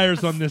the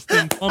tires on this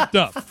thing pumped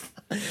up.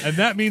 And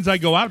that means I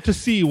go out to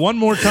sea one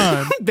more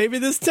time. Baby,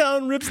 this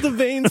town rips the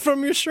veins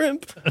from your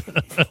shrimp.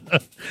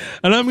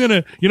 And I'm going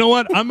to, you know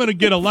what? I'm going to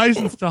get a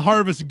license to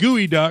harvest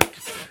gooey duck.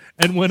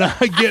 And when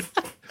I get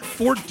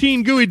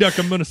 14 gooey duck,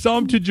 I'm going to sell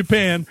them to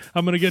Japan.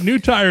 I'm going to get new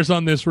tires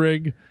on this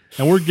rig.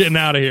 And we're getting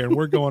out of here. And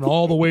we're going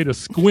all the way to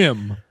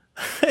Squim.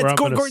 It's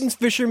Gordon's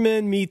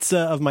Fisherman meets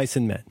Of Mice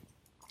and Men.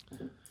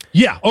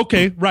 Yeah,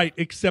 okay, right.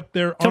 Except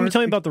there aren't...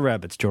 Tell me about the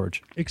rabbits,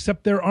 George.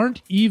 Except there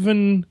aren't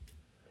even,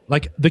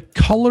 like, the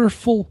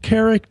colorful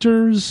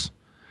characters.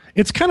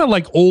 It's kind of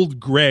like Old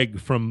Greg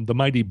from The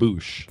Mighty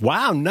Boosh.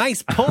 Wow,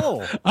 nice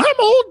pull. I'm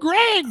Old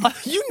Greg.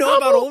 You know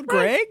about Old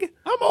Greg?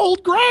 I'm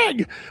Old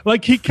Greg.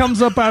 Like, he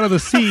comes up out of the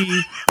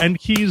sea, and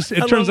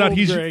it turns out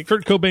he's Greg.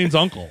 Kurt Cobain's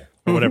uncle,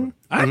 or whatever.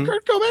 I'm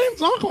Kurt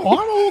Cobain's uncle.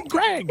 I'm Old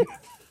Greg.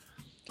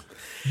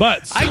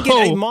 But so... I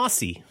get a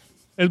Mossy.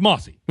 It's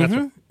Mossy. That's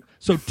right.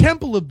 So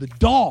Temple of the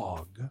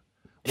Dog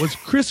was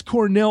Chris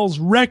Cornell's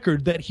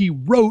record that he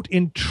wrote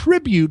in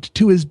tribute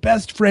to his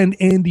best friend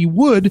Andy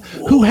Wood,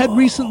 who had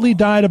recently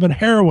died of a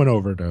heroin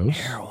overdose.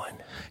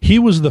 Heroin. He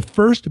was the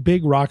first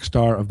big rock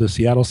star of the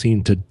Seattle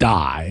scene to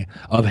die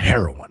of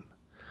heroin.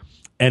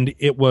 And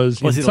it was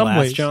he in some the last,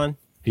 ways, John?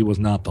 He was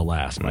not the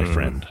last, my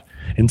friend.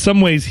 In some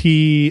ways,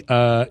 he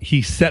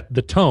set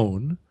the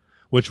tone,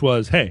 which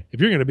was, hey, if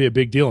you're going to be a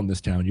big deal in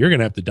this town, you're going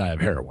to have to die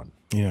of heroin.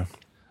 Yeah.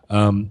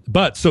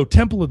 But so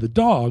Temple of the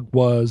Dog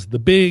was the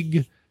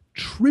big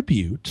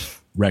tribute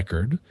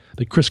record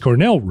that Chris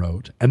Cornell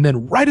wrote. And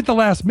then right at the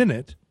last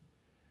minute,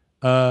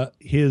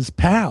 his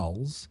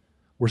pals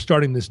were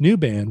starting this new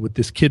band with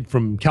this kid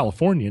from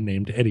California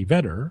named Eddie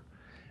Vedder.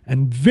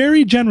 And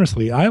very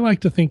generously, I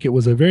like to think it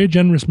was a very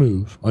generous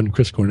move on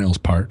Chris Cornell's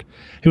part.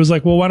 He was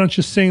like, well, why don't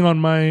you sing on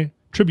my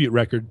tribute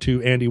record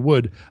to Andy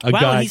Wood,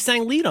 he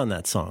sang lead on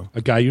that song.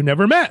 A guy you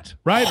never met,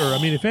 right? Or,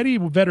 I mean, if Eddie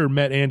Vedder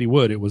met Andy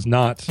Wood, it was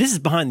not... This is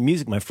behind the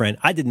music, my friend.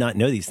 I did not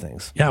know these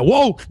things. Yeah,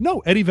 whoa. No,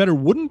 Eddie Vedder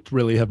wouldn't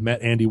really have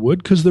met Andy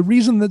Wood, because the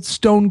reason that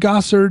Stone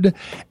Gossard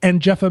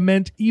and Jeff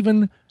Ament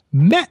even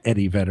met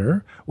Eddie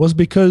Vedder was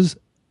because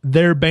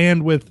their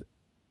band with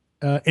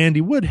Andy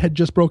Wood had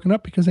just broken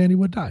up because Andy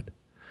Wood died.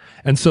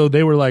 And so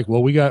they were like,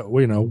 well,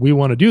 we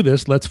want to do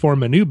this. Let's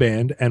form a new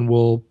band, and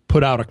we'll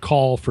put out a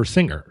call for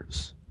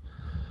singers.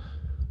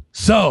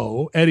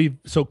 So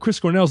Chris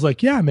Cornell's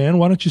like, yeah, man,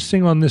 why don't you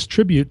sing on this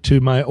tribute to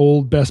my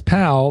old best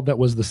pal that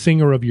was the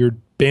singer of your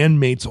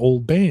bandmate's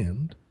old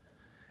band?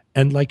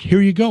 And like,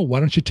 here you go. Why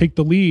don't you take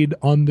the lead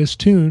on this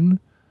tune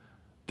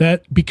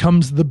that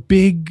becomes the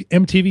big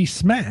MTV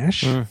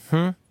smash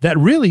that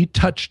really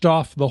touched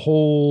off the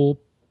whole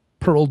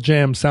Pearl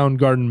Jam,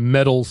 Soundgarden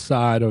metal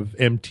side of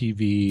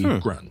MTV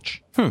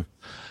grunge.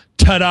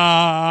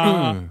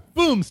 Ta-da!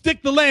 Boom,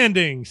 stick the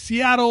landing.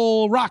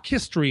 Seattle rock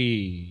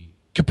history.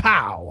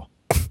 Kapow.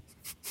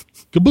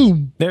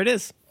 Kaboom. There it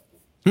is.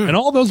 And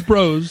all those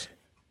bros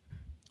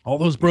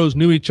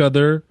knew each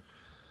other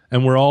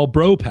and were all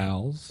bro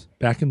pals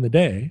back in the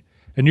day.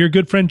 And your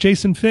good friend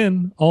Jason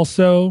Finn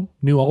also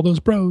knew all those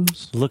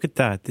bros. Look at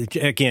that.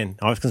 Again,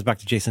 always comes back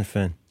to Jason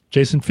Finn.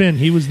 Jason Finn,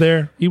 he was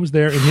there in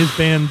his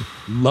band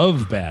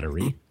Love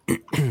Battery.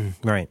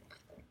 Right.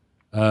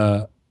 Who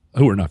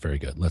are not very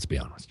good, let's be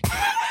honest.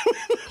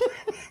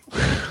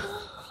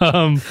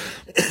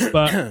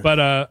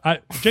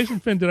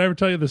 Jason Finn, did I ever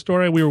tell you the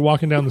story? We were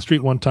walking down the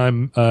street one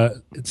time.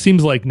 It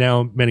seems like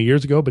now many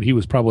years ago, but he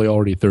was probably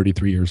already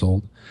 33 years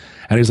old.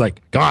 And he's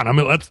like, "Go on, I'm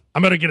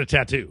gonna get a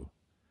tattoo."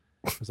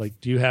 I was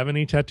like, "Do you have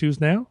any tattoos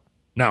now?"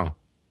 "No."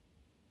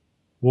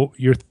 "Well,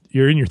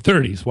 you're in your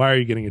 30s. Why are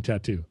you getting a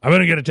tattoo?" "I'm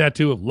gonna get a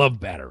tattoo of Love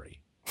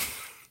Battery."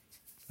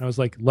 I was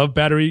like, "Love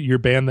Battery, your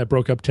band that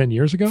broke up 10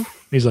 years ago?" And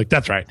he's like,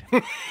 "That's right."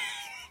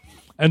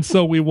 And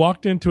so we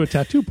walked into a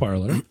tattoo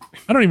parlor.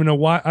 I don't even know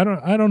why. I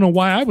don't know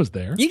why I was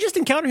there. You just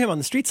encounter him on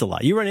the streets a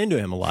lot. You run into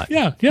him a lot.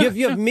 Yeah.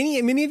 You have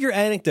many of your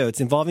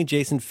anecdotes involving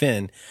Jason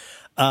Finn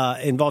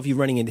involve you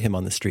running into him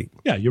on the street.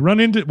 Yeah, you run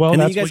into and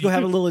then you guys go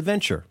have a little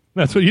adventure.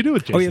 That's what you do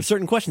with Jason. Or you have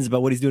certain questions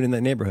about what he's doing in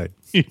that neighborhood.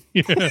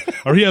 Yeah.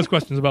 Or he has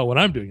questions about what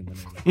I'm doing in the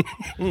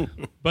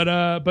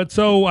neighborhood. But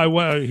so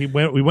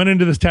we went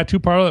into this tattoo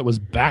parlor that was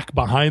back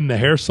behind the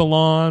hair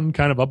salon,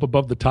 kind of up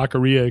above the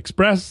Taqueria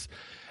Express.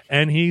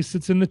 And he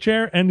sits in the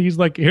chair and he's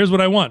like, "Here's what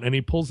I want." And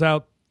he pulls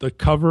out the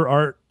cover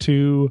art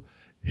to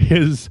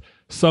his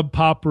Sub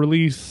Pop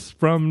release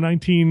from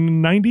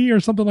 1990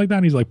 or something like that.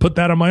 And he's like, "Put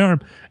that on my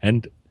arm."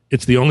 And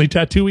it's the only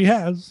tattoo he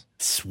has.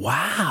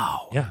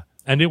 Wow. Yeah.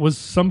 And it was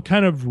some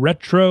kind of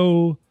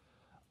retro.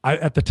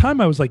 At the time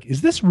I was like,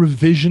 is this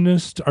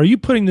revisionist? Are you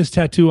putting this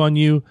tattoo on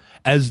you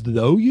as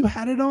though you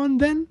had it on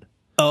then?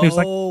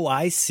 Oh,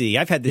 I see.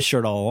 I've had this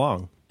shirt all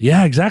along.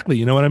 Yeah, exactly.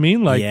 You know what I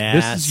mean? Like, yes.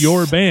 This is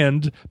your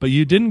band, but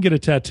you didn't get a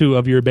tattoo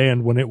of your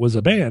band when it was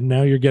a band.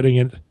 Now you're getting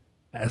it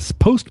as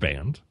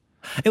post-band.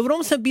 It would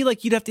almost be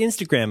like you'd have to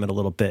Instagram it a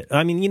little bit.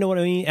 I mean, you know what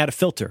I mean? Add a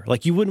filter.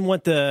 Like, you wouldn't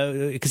want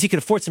because he could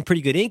afford some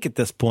pretty good ink at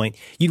this point.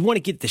 You'd want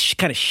to get the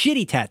kind of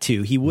shitty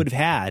tattoo he would have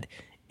had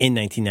in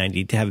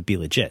 1990 to have it be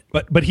legit.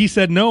 But he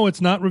said, no,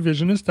 it's not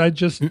revisionist. I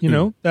just,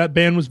 that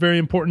band was very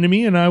important to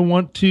me, and I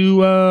want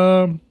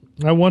to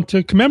I want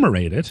to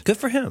commemorate it. Good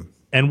for him.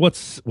 And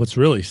what's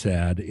really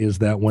sad is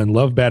that when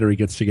Love Battery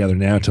gets together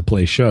now to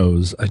play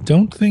shows, I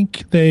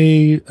think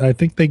they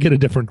get a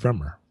different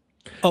drummer.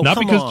 Oh, not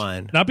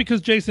come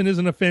because Jason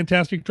isn't a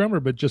fantastic drummer,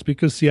 but just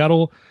because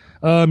Seattle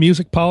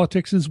music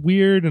politics is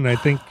weird, and I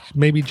think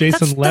maybe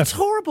Jason left. That's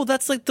horrible.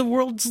 That's like the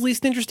world's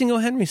least interesting O.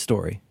 Henry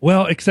story.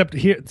 Well, except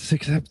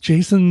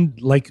Jason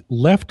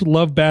left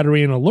Love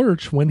Battery in a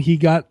lurch when he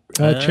got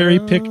cherry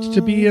picked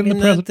to be in the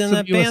Presidents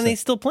of the USA. Band he's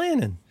still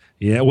playing in.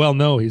 Yeah, well,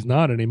 no, he's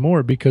not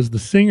anymore because the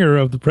singer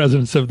of the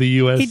Presidents of the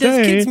USA, he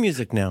does kids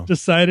music now,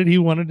 decided he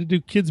wanted to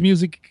do kids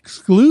music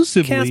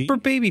exclusively. Casper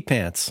Baby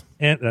Pants.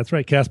 And that's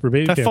right, Casper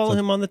Baby Pants. I follow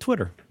him on the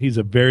Twitter. He's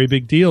a very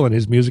big deal, and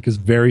his music is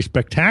very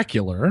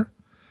spectacular,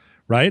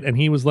 right? And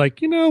he was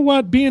like, you know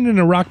what? Being in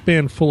a rock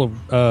band full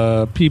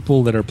of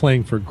people that are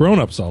playing for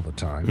grown-ups all the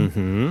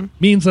time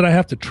means that I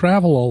have to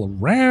travel all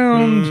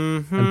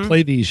around and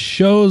play these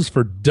shows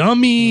for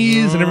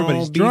dummies, and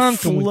everybody's drunk.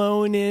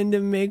 Flown in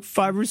to make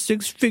 5 or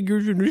 6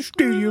 figures in a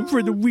stadium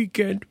for the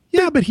weekend.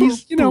 Yeah, but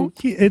he's,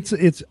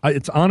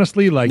 it's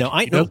honestly like... No,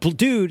 I know,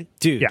 dude.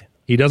 Yeah,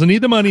 he doesn't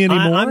need the money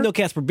anymore. I'm no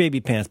Casper Baby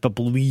Pants, but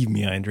believe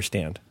me, I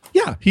understand.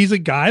 Yeah, he's a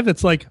guy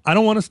that's like, I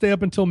don't want to stay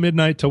up until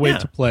midnight to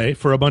wait to play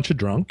for a bunch of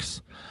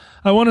drunks.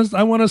 I want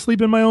to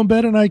sleep in my own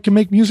bed, and I can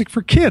make music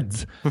for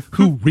kids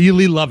who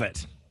really love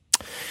it.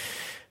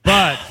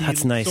 But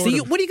that's nice. So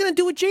what are you going to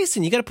do with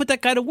Jason? You got to put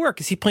that guy to work.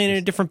 Is he playing in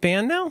a different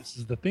band now? This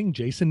is the thing.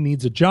 Jason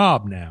needs a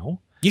job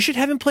now. You should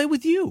have him play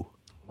with you.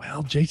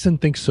 Well, Jason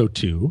thinks so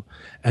too,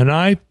 and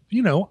I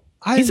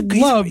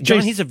love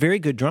Jason. He's a very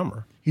good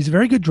drummer. He's a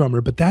very good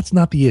drummer, but that's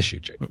not the issue,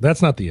 Jake.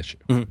 That's not the issue.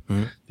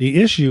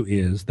 The issue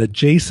is that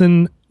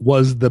Jason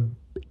was the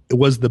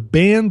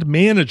band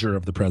manager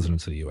of the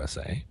Presidents of the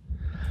USA.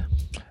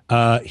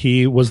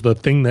 He was the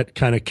thing that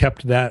kind of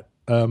kept that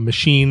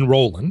machine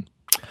rolling.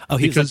 Oh,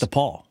 he was like the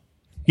Paul.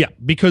 Yeah,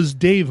 because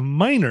Dave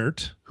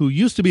Meinert, who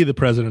used to be the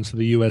Presidents of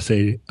the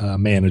USA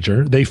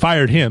manager, they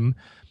fired him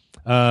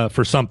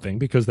for something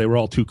because they were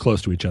all too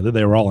close to each other.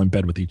 They were all in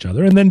bed with each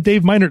other. And then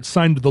Dave Meinert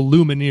signed the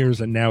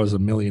Lumineers and now is a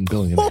 $1,000,000,000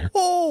 billionaire.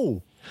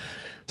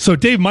 So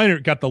Dave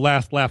Meinert got the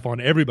last laugh on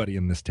everybody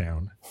in this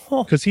town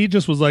because he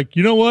just was like,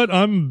 you know what?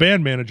 I'm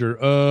band manager.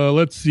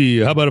 Let's see.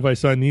 How about if I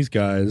sign these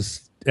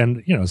guys?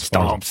 And, as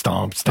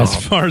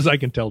far as I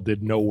can tell,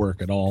 did no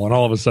work at all. And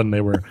all of a sudden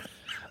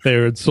they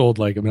had sold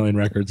like 1 million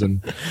records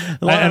and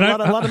a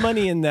lot of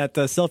money in that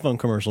cell phone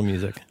commercial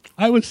music.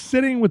 I was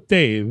sitting with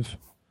Dave,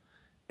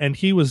 and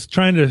he was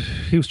trying to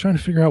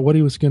figure out what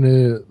he was going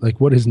to, like,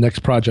 what his next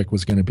project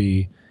was going to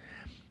be.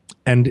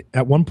 And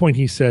at one point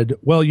he said,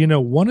 well,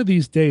 one of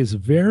these days,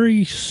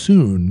 very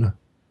soon,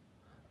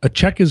 a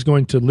check is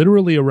going to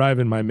literally arrive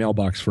in my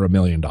mailbox for $1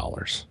 million.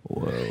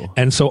 Whoa.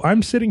 And so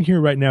I'm sitting here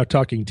right now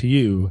talking to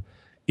you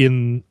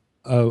in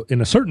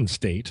a certain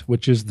state,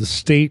 which is the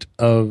state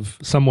of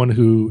someone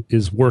who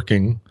is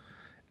working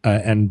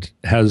and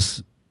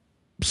has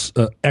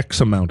X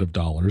amount of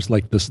dollars,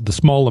 like the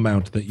small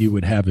amount that you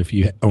would have if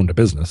you owned a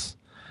business.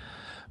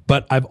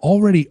 But I've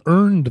already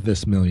earned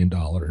this $1 million.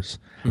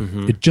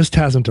 It just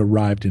hasn't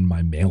arrived in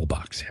my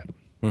mailbox yet.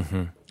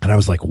 And I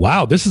was like,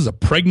 wow, this is a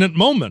pregnant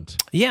moment.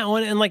 Yeah, well,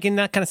 and like in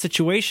that kind of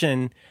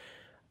situation,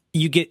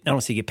 you get, I don't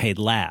say you get paid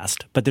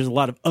last, but there's a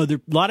lot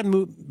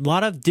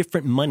of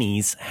different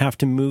monies have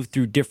to move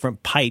through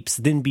different pipes,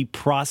 then be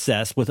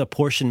processed with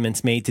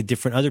apportionments made to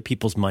different other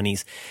people's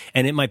monies.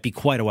 And it might be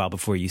quite a while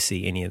before you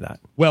see any of that.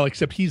 Well,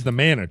 except he's the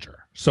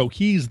manager. So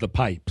he's the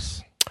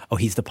pipes. Oh,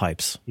 he's the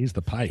pipes. He's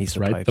the pipes, He's the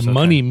right? pipes, The okay.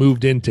 money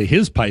moved into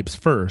his pipes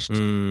first.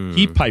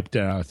 He piped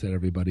it out to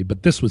everybody,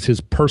 but this was his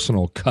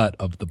personal cut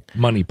of the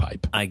money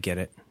pipe. I get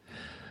it.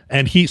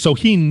 And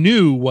he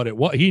knew what it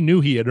was. He knew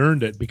he had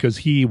earned it because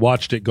he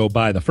watched it go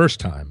by the first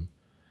time.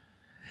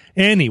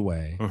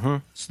 Anyway,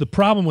 so the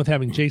problem with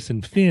having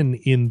Jason Finn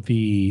in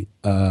the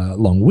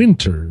Long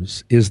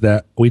Winters is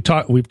that we've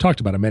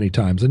talked about it many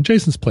times, and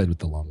Jason's played with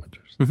the Long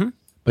Winters.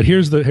 But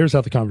here's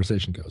how the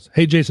conversation goes.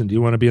 Hey, Jason, do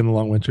you want to be in the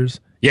Long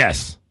Winters?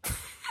 Yes.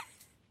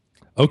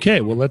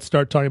 Okay, well, let's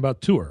start talking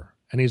about tour.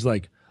 And he's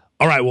like,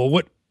 all right, well,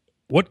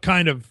 what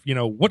kind of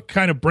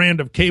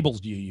brand of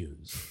cables do you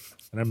use?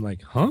 And I'm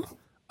like, huh?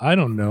 I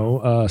don't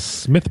know.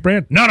 Smith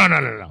brand?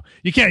 No.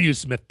 You can't use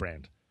Smith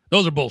brand.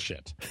 Those are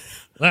bullshit.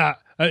 Tell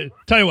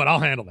you what, I'll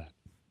handle that.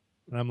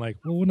 And I'm like,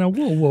 well, now,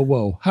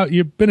 whoa. How,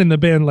 you've been in the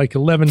band like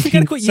 11 You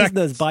gotta quit seconds.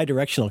 using those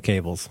bi-directional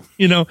cables.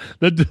 Those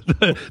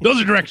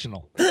are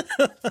directional.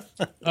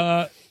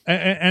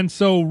 And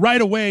so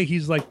right away,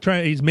 he's like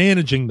he's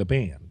managing the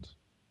band.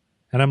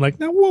 And I'm like,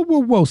 now,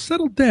 whoa,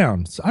 settle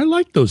down. I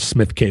like those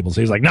Smith cables.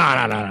 He's like,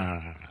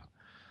 no.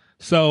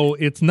 So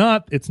it's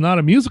not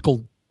a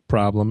musical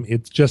problem.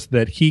 It's just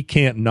that he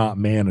can't not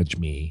manage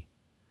me,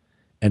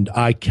 and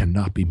I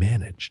cannot be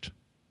managed.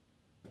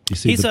 You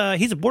see, he's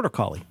a border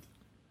collie.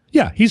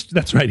 Yeah,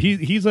 that's right.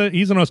 He's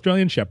an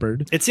Australian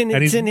Shepherd. It's in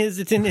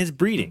his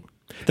breeding.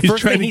 The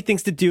first thing he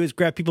thinks to do is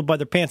grab people by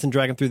their pants and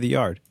drag them through the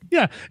yard.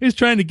 Yeah, he's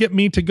trying to get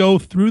me to go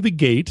through the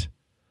gate,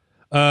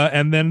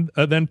 and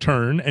then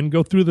turn and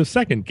go through the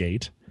second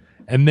gate,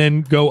 and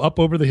then go up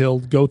over the hill,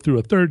 go through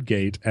a third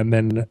gate, and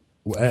then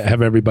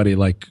have everybody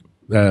like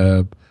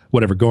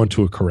whatever go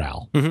into a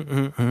corral.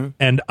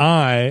 And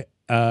I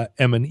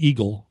am an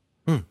eagle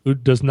who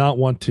does not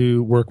want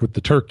to work with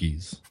the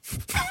turkeys,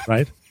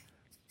 right?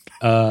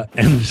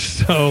 And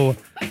so,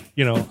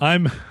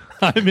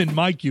 I'm in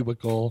my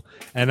cubicle,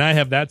 and I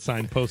have that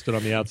sign posted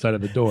on the outside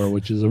of the door,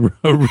 which is a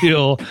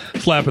real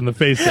slap in the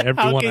face to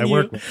everyone I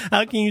work with.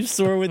 How can you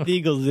soar with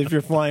eagles if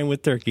you're flying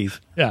with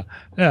turkeys? Yeah.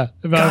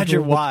 God,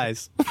 you're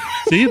wise.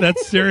 See,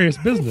 that's serious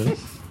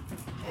business.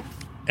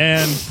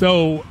 And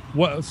so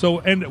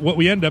what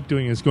we end up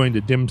doing is going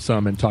to dim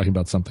sum and talking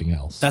about something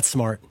else. That's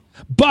smart.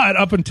 But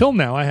up until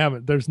now, I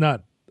haven't. There's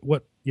not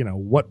what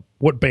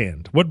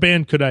band? What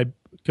band could I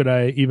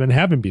even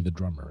have him be the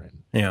drummer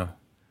in? Yeah.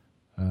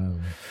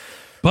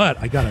 But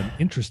I got an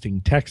interesting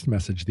text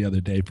message the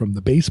other day from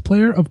the bass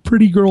player of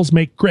Pretty Girls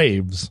Make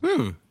Graves,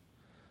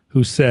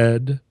 who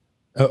said,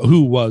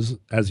 who was,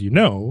 as you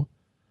know,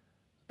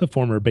 the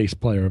former bass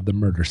player of the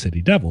Murder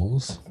City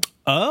Devils.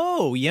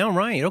 Oh, yeah,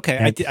 right. Okay,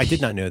 I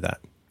did not know that.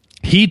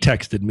 He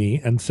texted me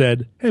and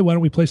said, hey, why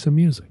don't we play some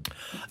music?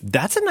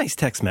 That's a nice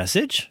text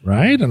message.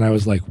 Right? And I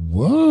was like,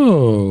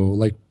 whoa,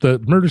 like the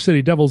Murder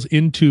City Devils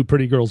into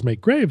Pretty Girls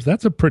Make Graves.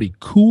 That's a pretty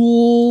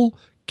cool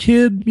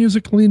kid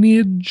music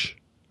lineage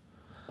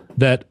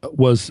that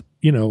was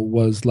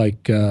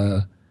like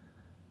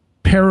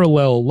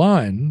parallel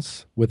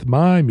lines with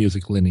my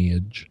music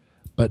lineage,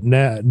 but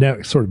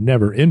sort of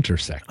never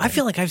intersect. I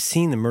feel like I've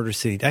seen the Murder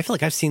City. I feel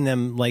like I've seen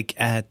them like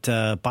at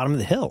Bottom of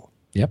the Hill.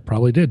 Yep,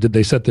 probably did. Did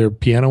they set their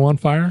piano on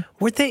fire?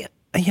 Were they?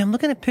 Yeah, I'm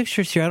looking at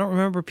pictures here. I don't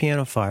remember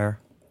Piano Fire.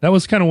 That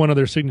was kind of one of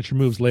their signature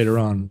moves later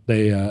on.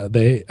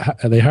 They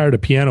hired a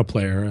piano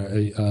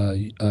player,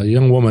 a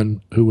young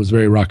woman who was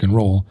very rock and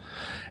roll,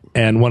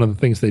 and one of the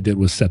things they did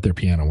was set their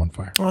piano on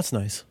fire. Oh, that's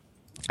nice.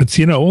 It's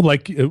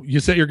like you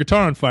set your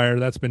guitar on fire.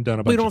 That's been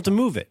done a bunch. Well, you don't have to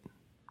move it,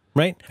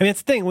 right? I mean,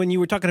 that's the thing. When you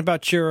were talking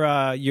about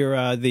the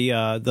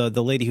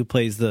lady who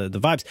plays the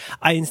vibes,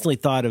 I instantly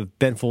thought of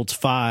Ben Folds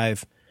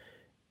 5.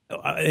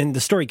 And the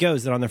story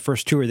goes that on their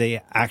first tour,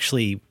 they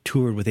actually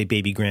toured with a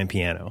baby grand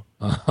piano.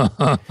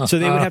 So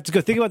they would have to go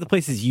think about the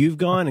places you've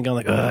gone and gone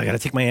like, I got to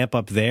take my amp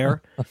up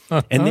there.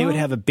 And they would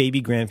have a baby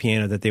grand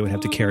piano that they would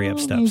have to carry up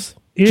steps.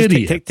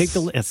 Idiots. Take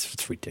the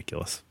it's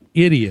ridiculous.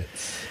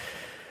 Idiots.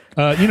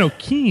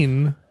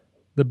 Keen,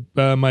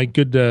 my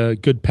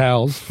good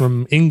pals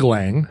from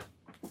Inglang,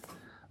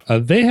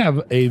 they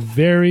have a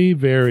very,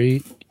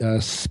 very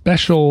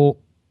special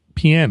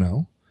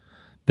piano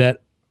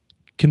that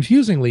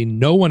confusingly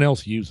no one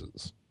else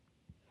uses,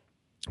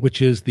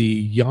 which is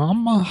the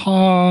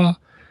Yamaha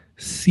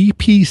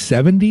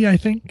CP70, I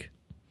think,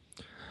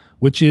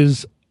 which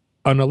is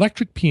an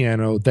electric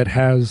piano that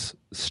has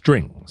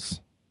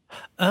strings.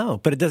 Oh,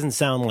 but it doesn't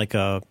sound like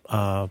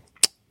a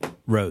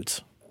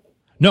Rhodes.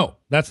 No,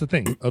 that's the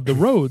thing. The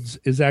Rhodes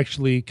is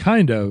actually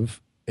kind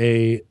of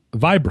a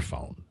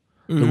vibraphone.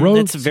 The Rhodes,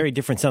 it's a very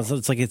different sound. So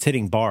it's like it's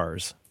hitting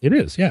bars. It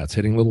is, yeah. It's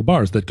hitting little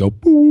bars that go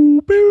boo,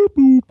 boo,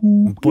 boo,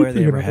 boo. Boy, are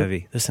they ever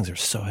heavy. Those things are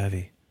so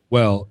heavy.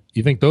 Well,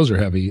 you think those are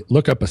heavy?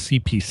 Look up a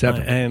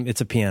CP7. It's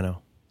a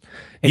piano.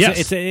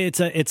 Yes.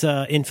 It's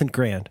a infant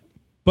grand.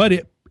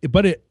 But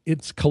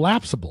it's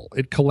collapsible.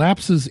 It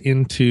collapses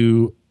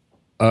into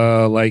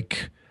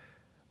like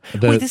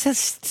the... Wait, this has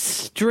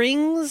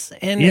strings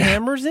and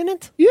hammers in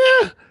it?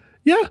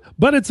 Yeah,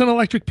 but it's an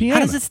electric piano.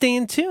 How does it stay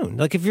in tune?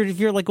 Like if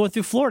you're like going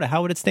through Florida,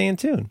 how would it stay in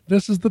tune?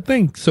 This is the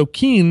thing. So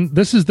Keen,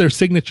 this is their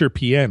signature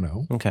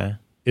piano. Okay.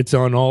 It's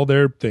on all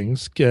their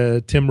things.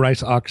 Tim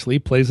Rice Oxley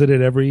plays it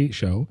at every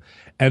show.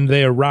 And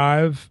they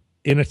arrive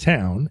in a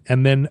town,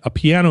 and then a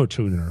piano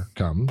tuner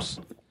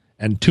comes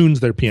and tunes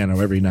their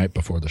piano every night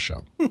before the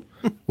show,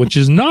 which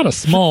is not a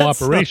small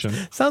operation.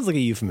 Sounds like a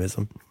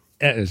euphemism.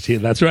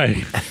 That's right.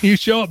 You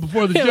show up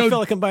before the show. I feel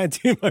like I'm buying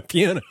tune my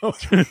piano.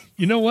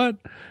 You know what?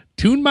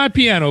 Tune my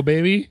piano,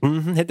 baby.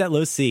 Mm-hmm. Hit that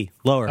low C,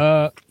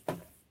 lower.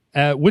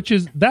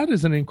 That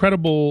is an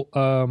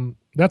incredible.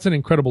 That's an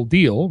incredible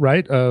deal,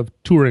 right? Of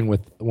touring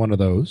with one of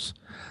those.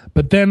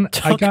 But then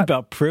talk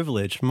about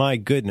privilege. My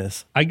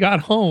goodness. I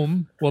got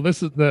home. Well,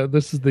 this is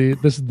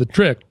the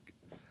trick.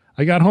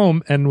 I got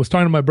home and was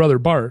talking to my brother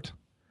Bart,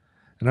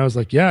 and I was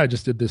like, "Yeah, I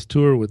just did this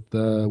tour with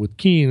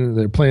Keen, and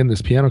they're playing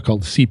this piano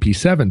called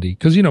CP70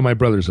 because my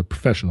brother's a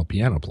professional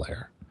piano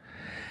player."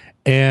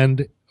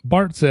 And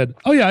Bart said,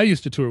 "Oh yeah, I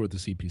used to tour with the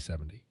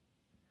CP70."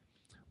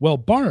 Well,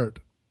 Bart,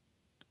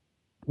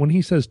 when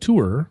he says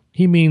tour,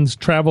 he means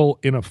travel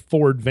in a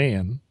Ford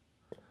van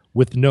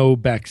with no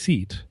back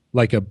seat,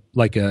 like a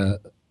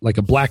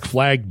Black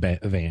Flag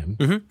van,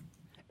 mm-hmm.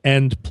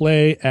 and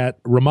play at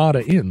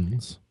Ramada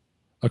Inns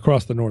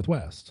across the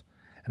Northwest.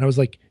 And I was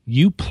like,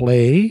 "You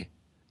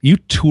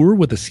tour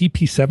with a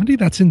CP70?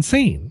 That's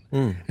insane."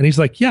 Mm. And he's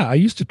like, "Yeah, I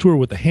used to tour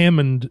with a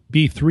Hammond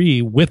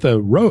B3 with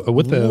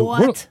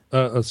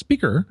a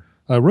speaker,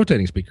 a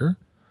rotating speaker."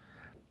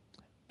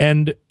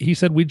 And he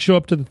said we'd show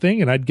up to the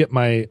thing, and I'd get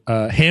my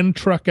hand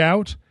truck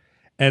out,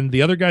 and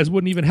the other guys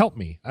wouldn't even help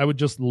me. I would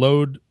just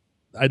load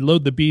I'd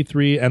load the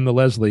B3 and the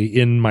Leslie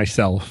in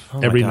myself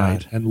every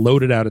night and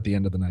load it out at the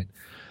end of the night.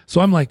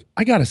 So I'm like,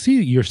 I got to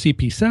see your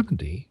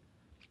CP70.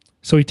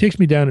 So he takes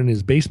me down in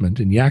his basement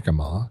in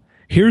Yakima.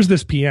 Here's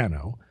this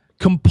piano,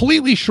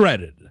 completely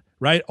shredded,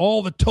 right?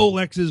 All the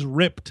Tolexes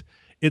ripped.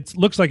 It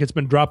looks like it's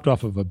been dropped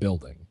off of a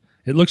building.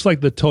 It looks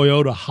like the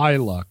Toyota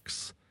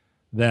Hilux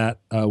that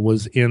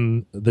was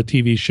in the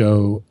TV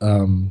show.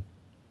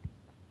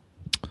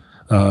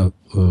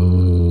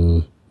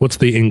 What's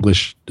the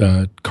English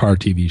car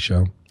TV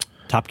show?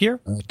 Top Gear?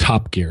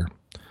 Top Gear.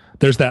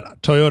 There's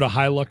that Toyota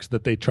Hilux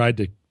that they tried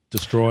to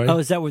destroy. Oh,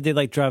 is that where they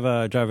like drive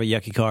a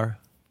yucky car?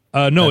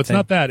 No, it's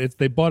not that. It's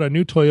they bought a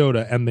new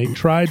Toyota and they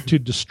tried to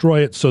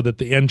destroy it so that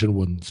the engine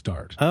wouldn't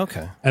start.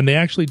 Okay. And they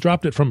actually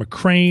dropped it from a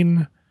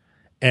crane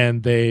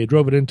and they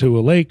drove it into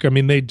a lake. I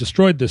mean, they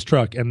destroyed this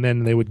truck and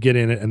then they would get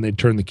in it and they'd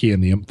turn the key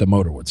and the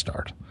motor would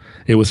start.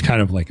 It was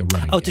kind of like a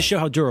running game. To show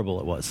how durable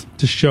it was.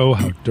 To show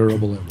how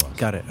durable it was.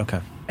 Got it.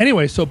 Okay.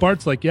 Anyway, so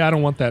Bart's like, yeah, I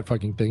don't want that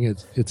fucking thing.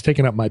 It's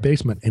taking up my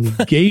basement. And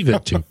he gave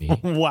it to me.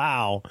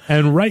 Wow.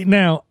 And right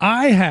now,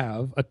 I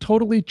have a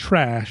totally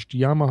trashed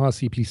Yamaha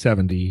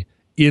CP70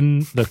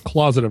 in the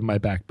closet of my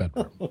back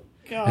bedroom.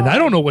 And I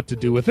don't know what to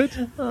do with it.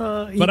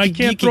 But I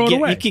can't throw it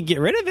away. You could get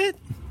rid of it.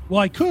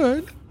 Well, I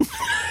could.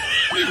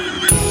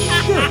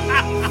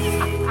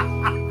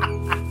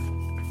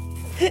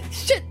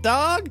 Shit,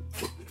 dog.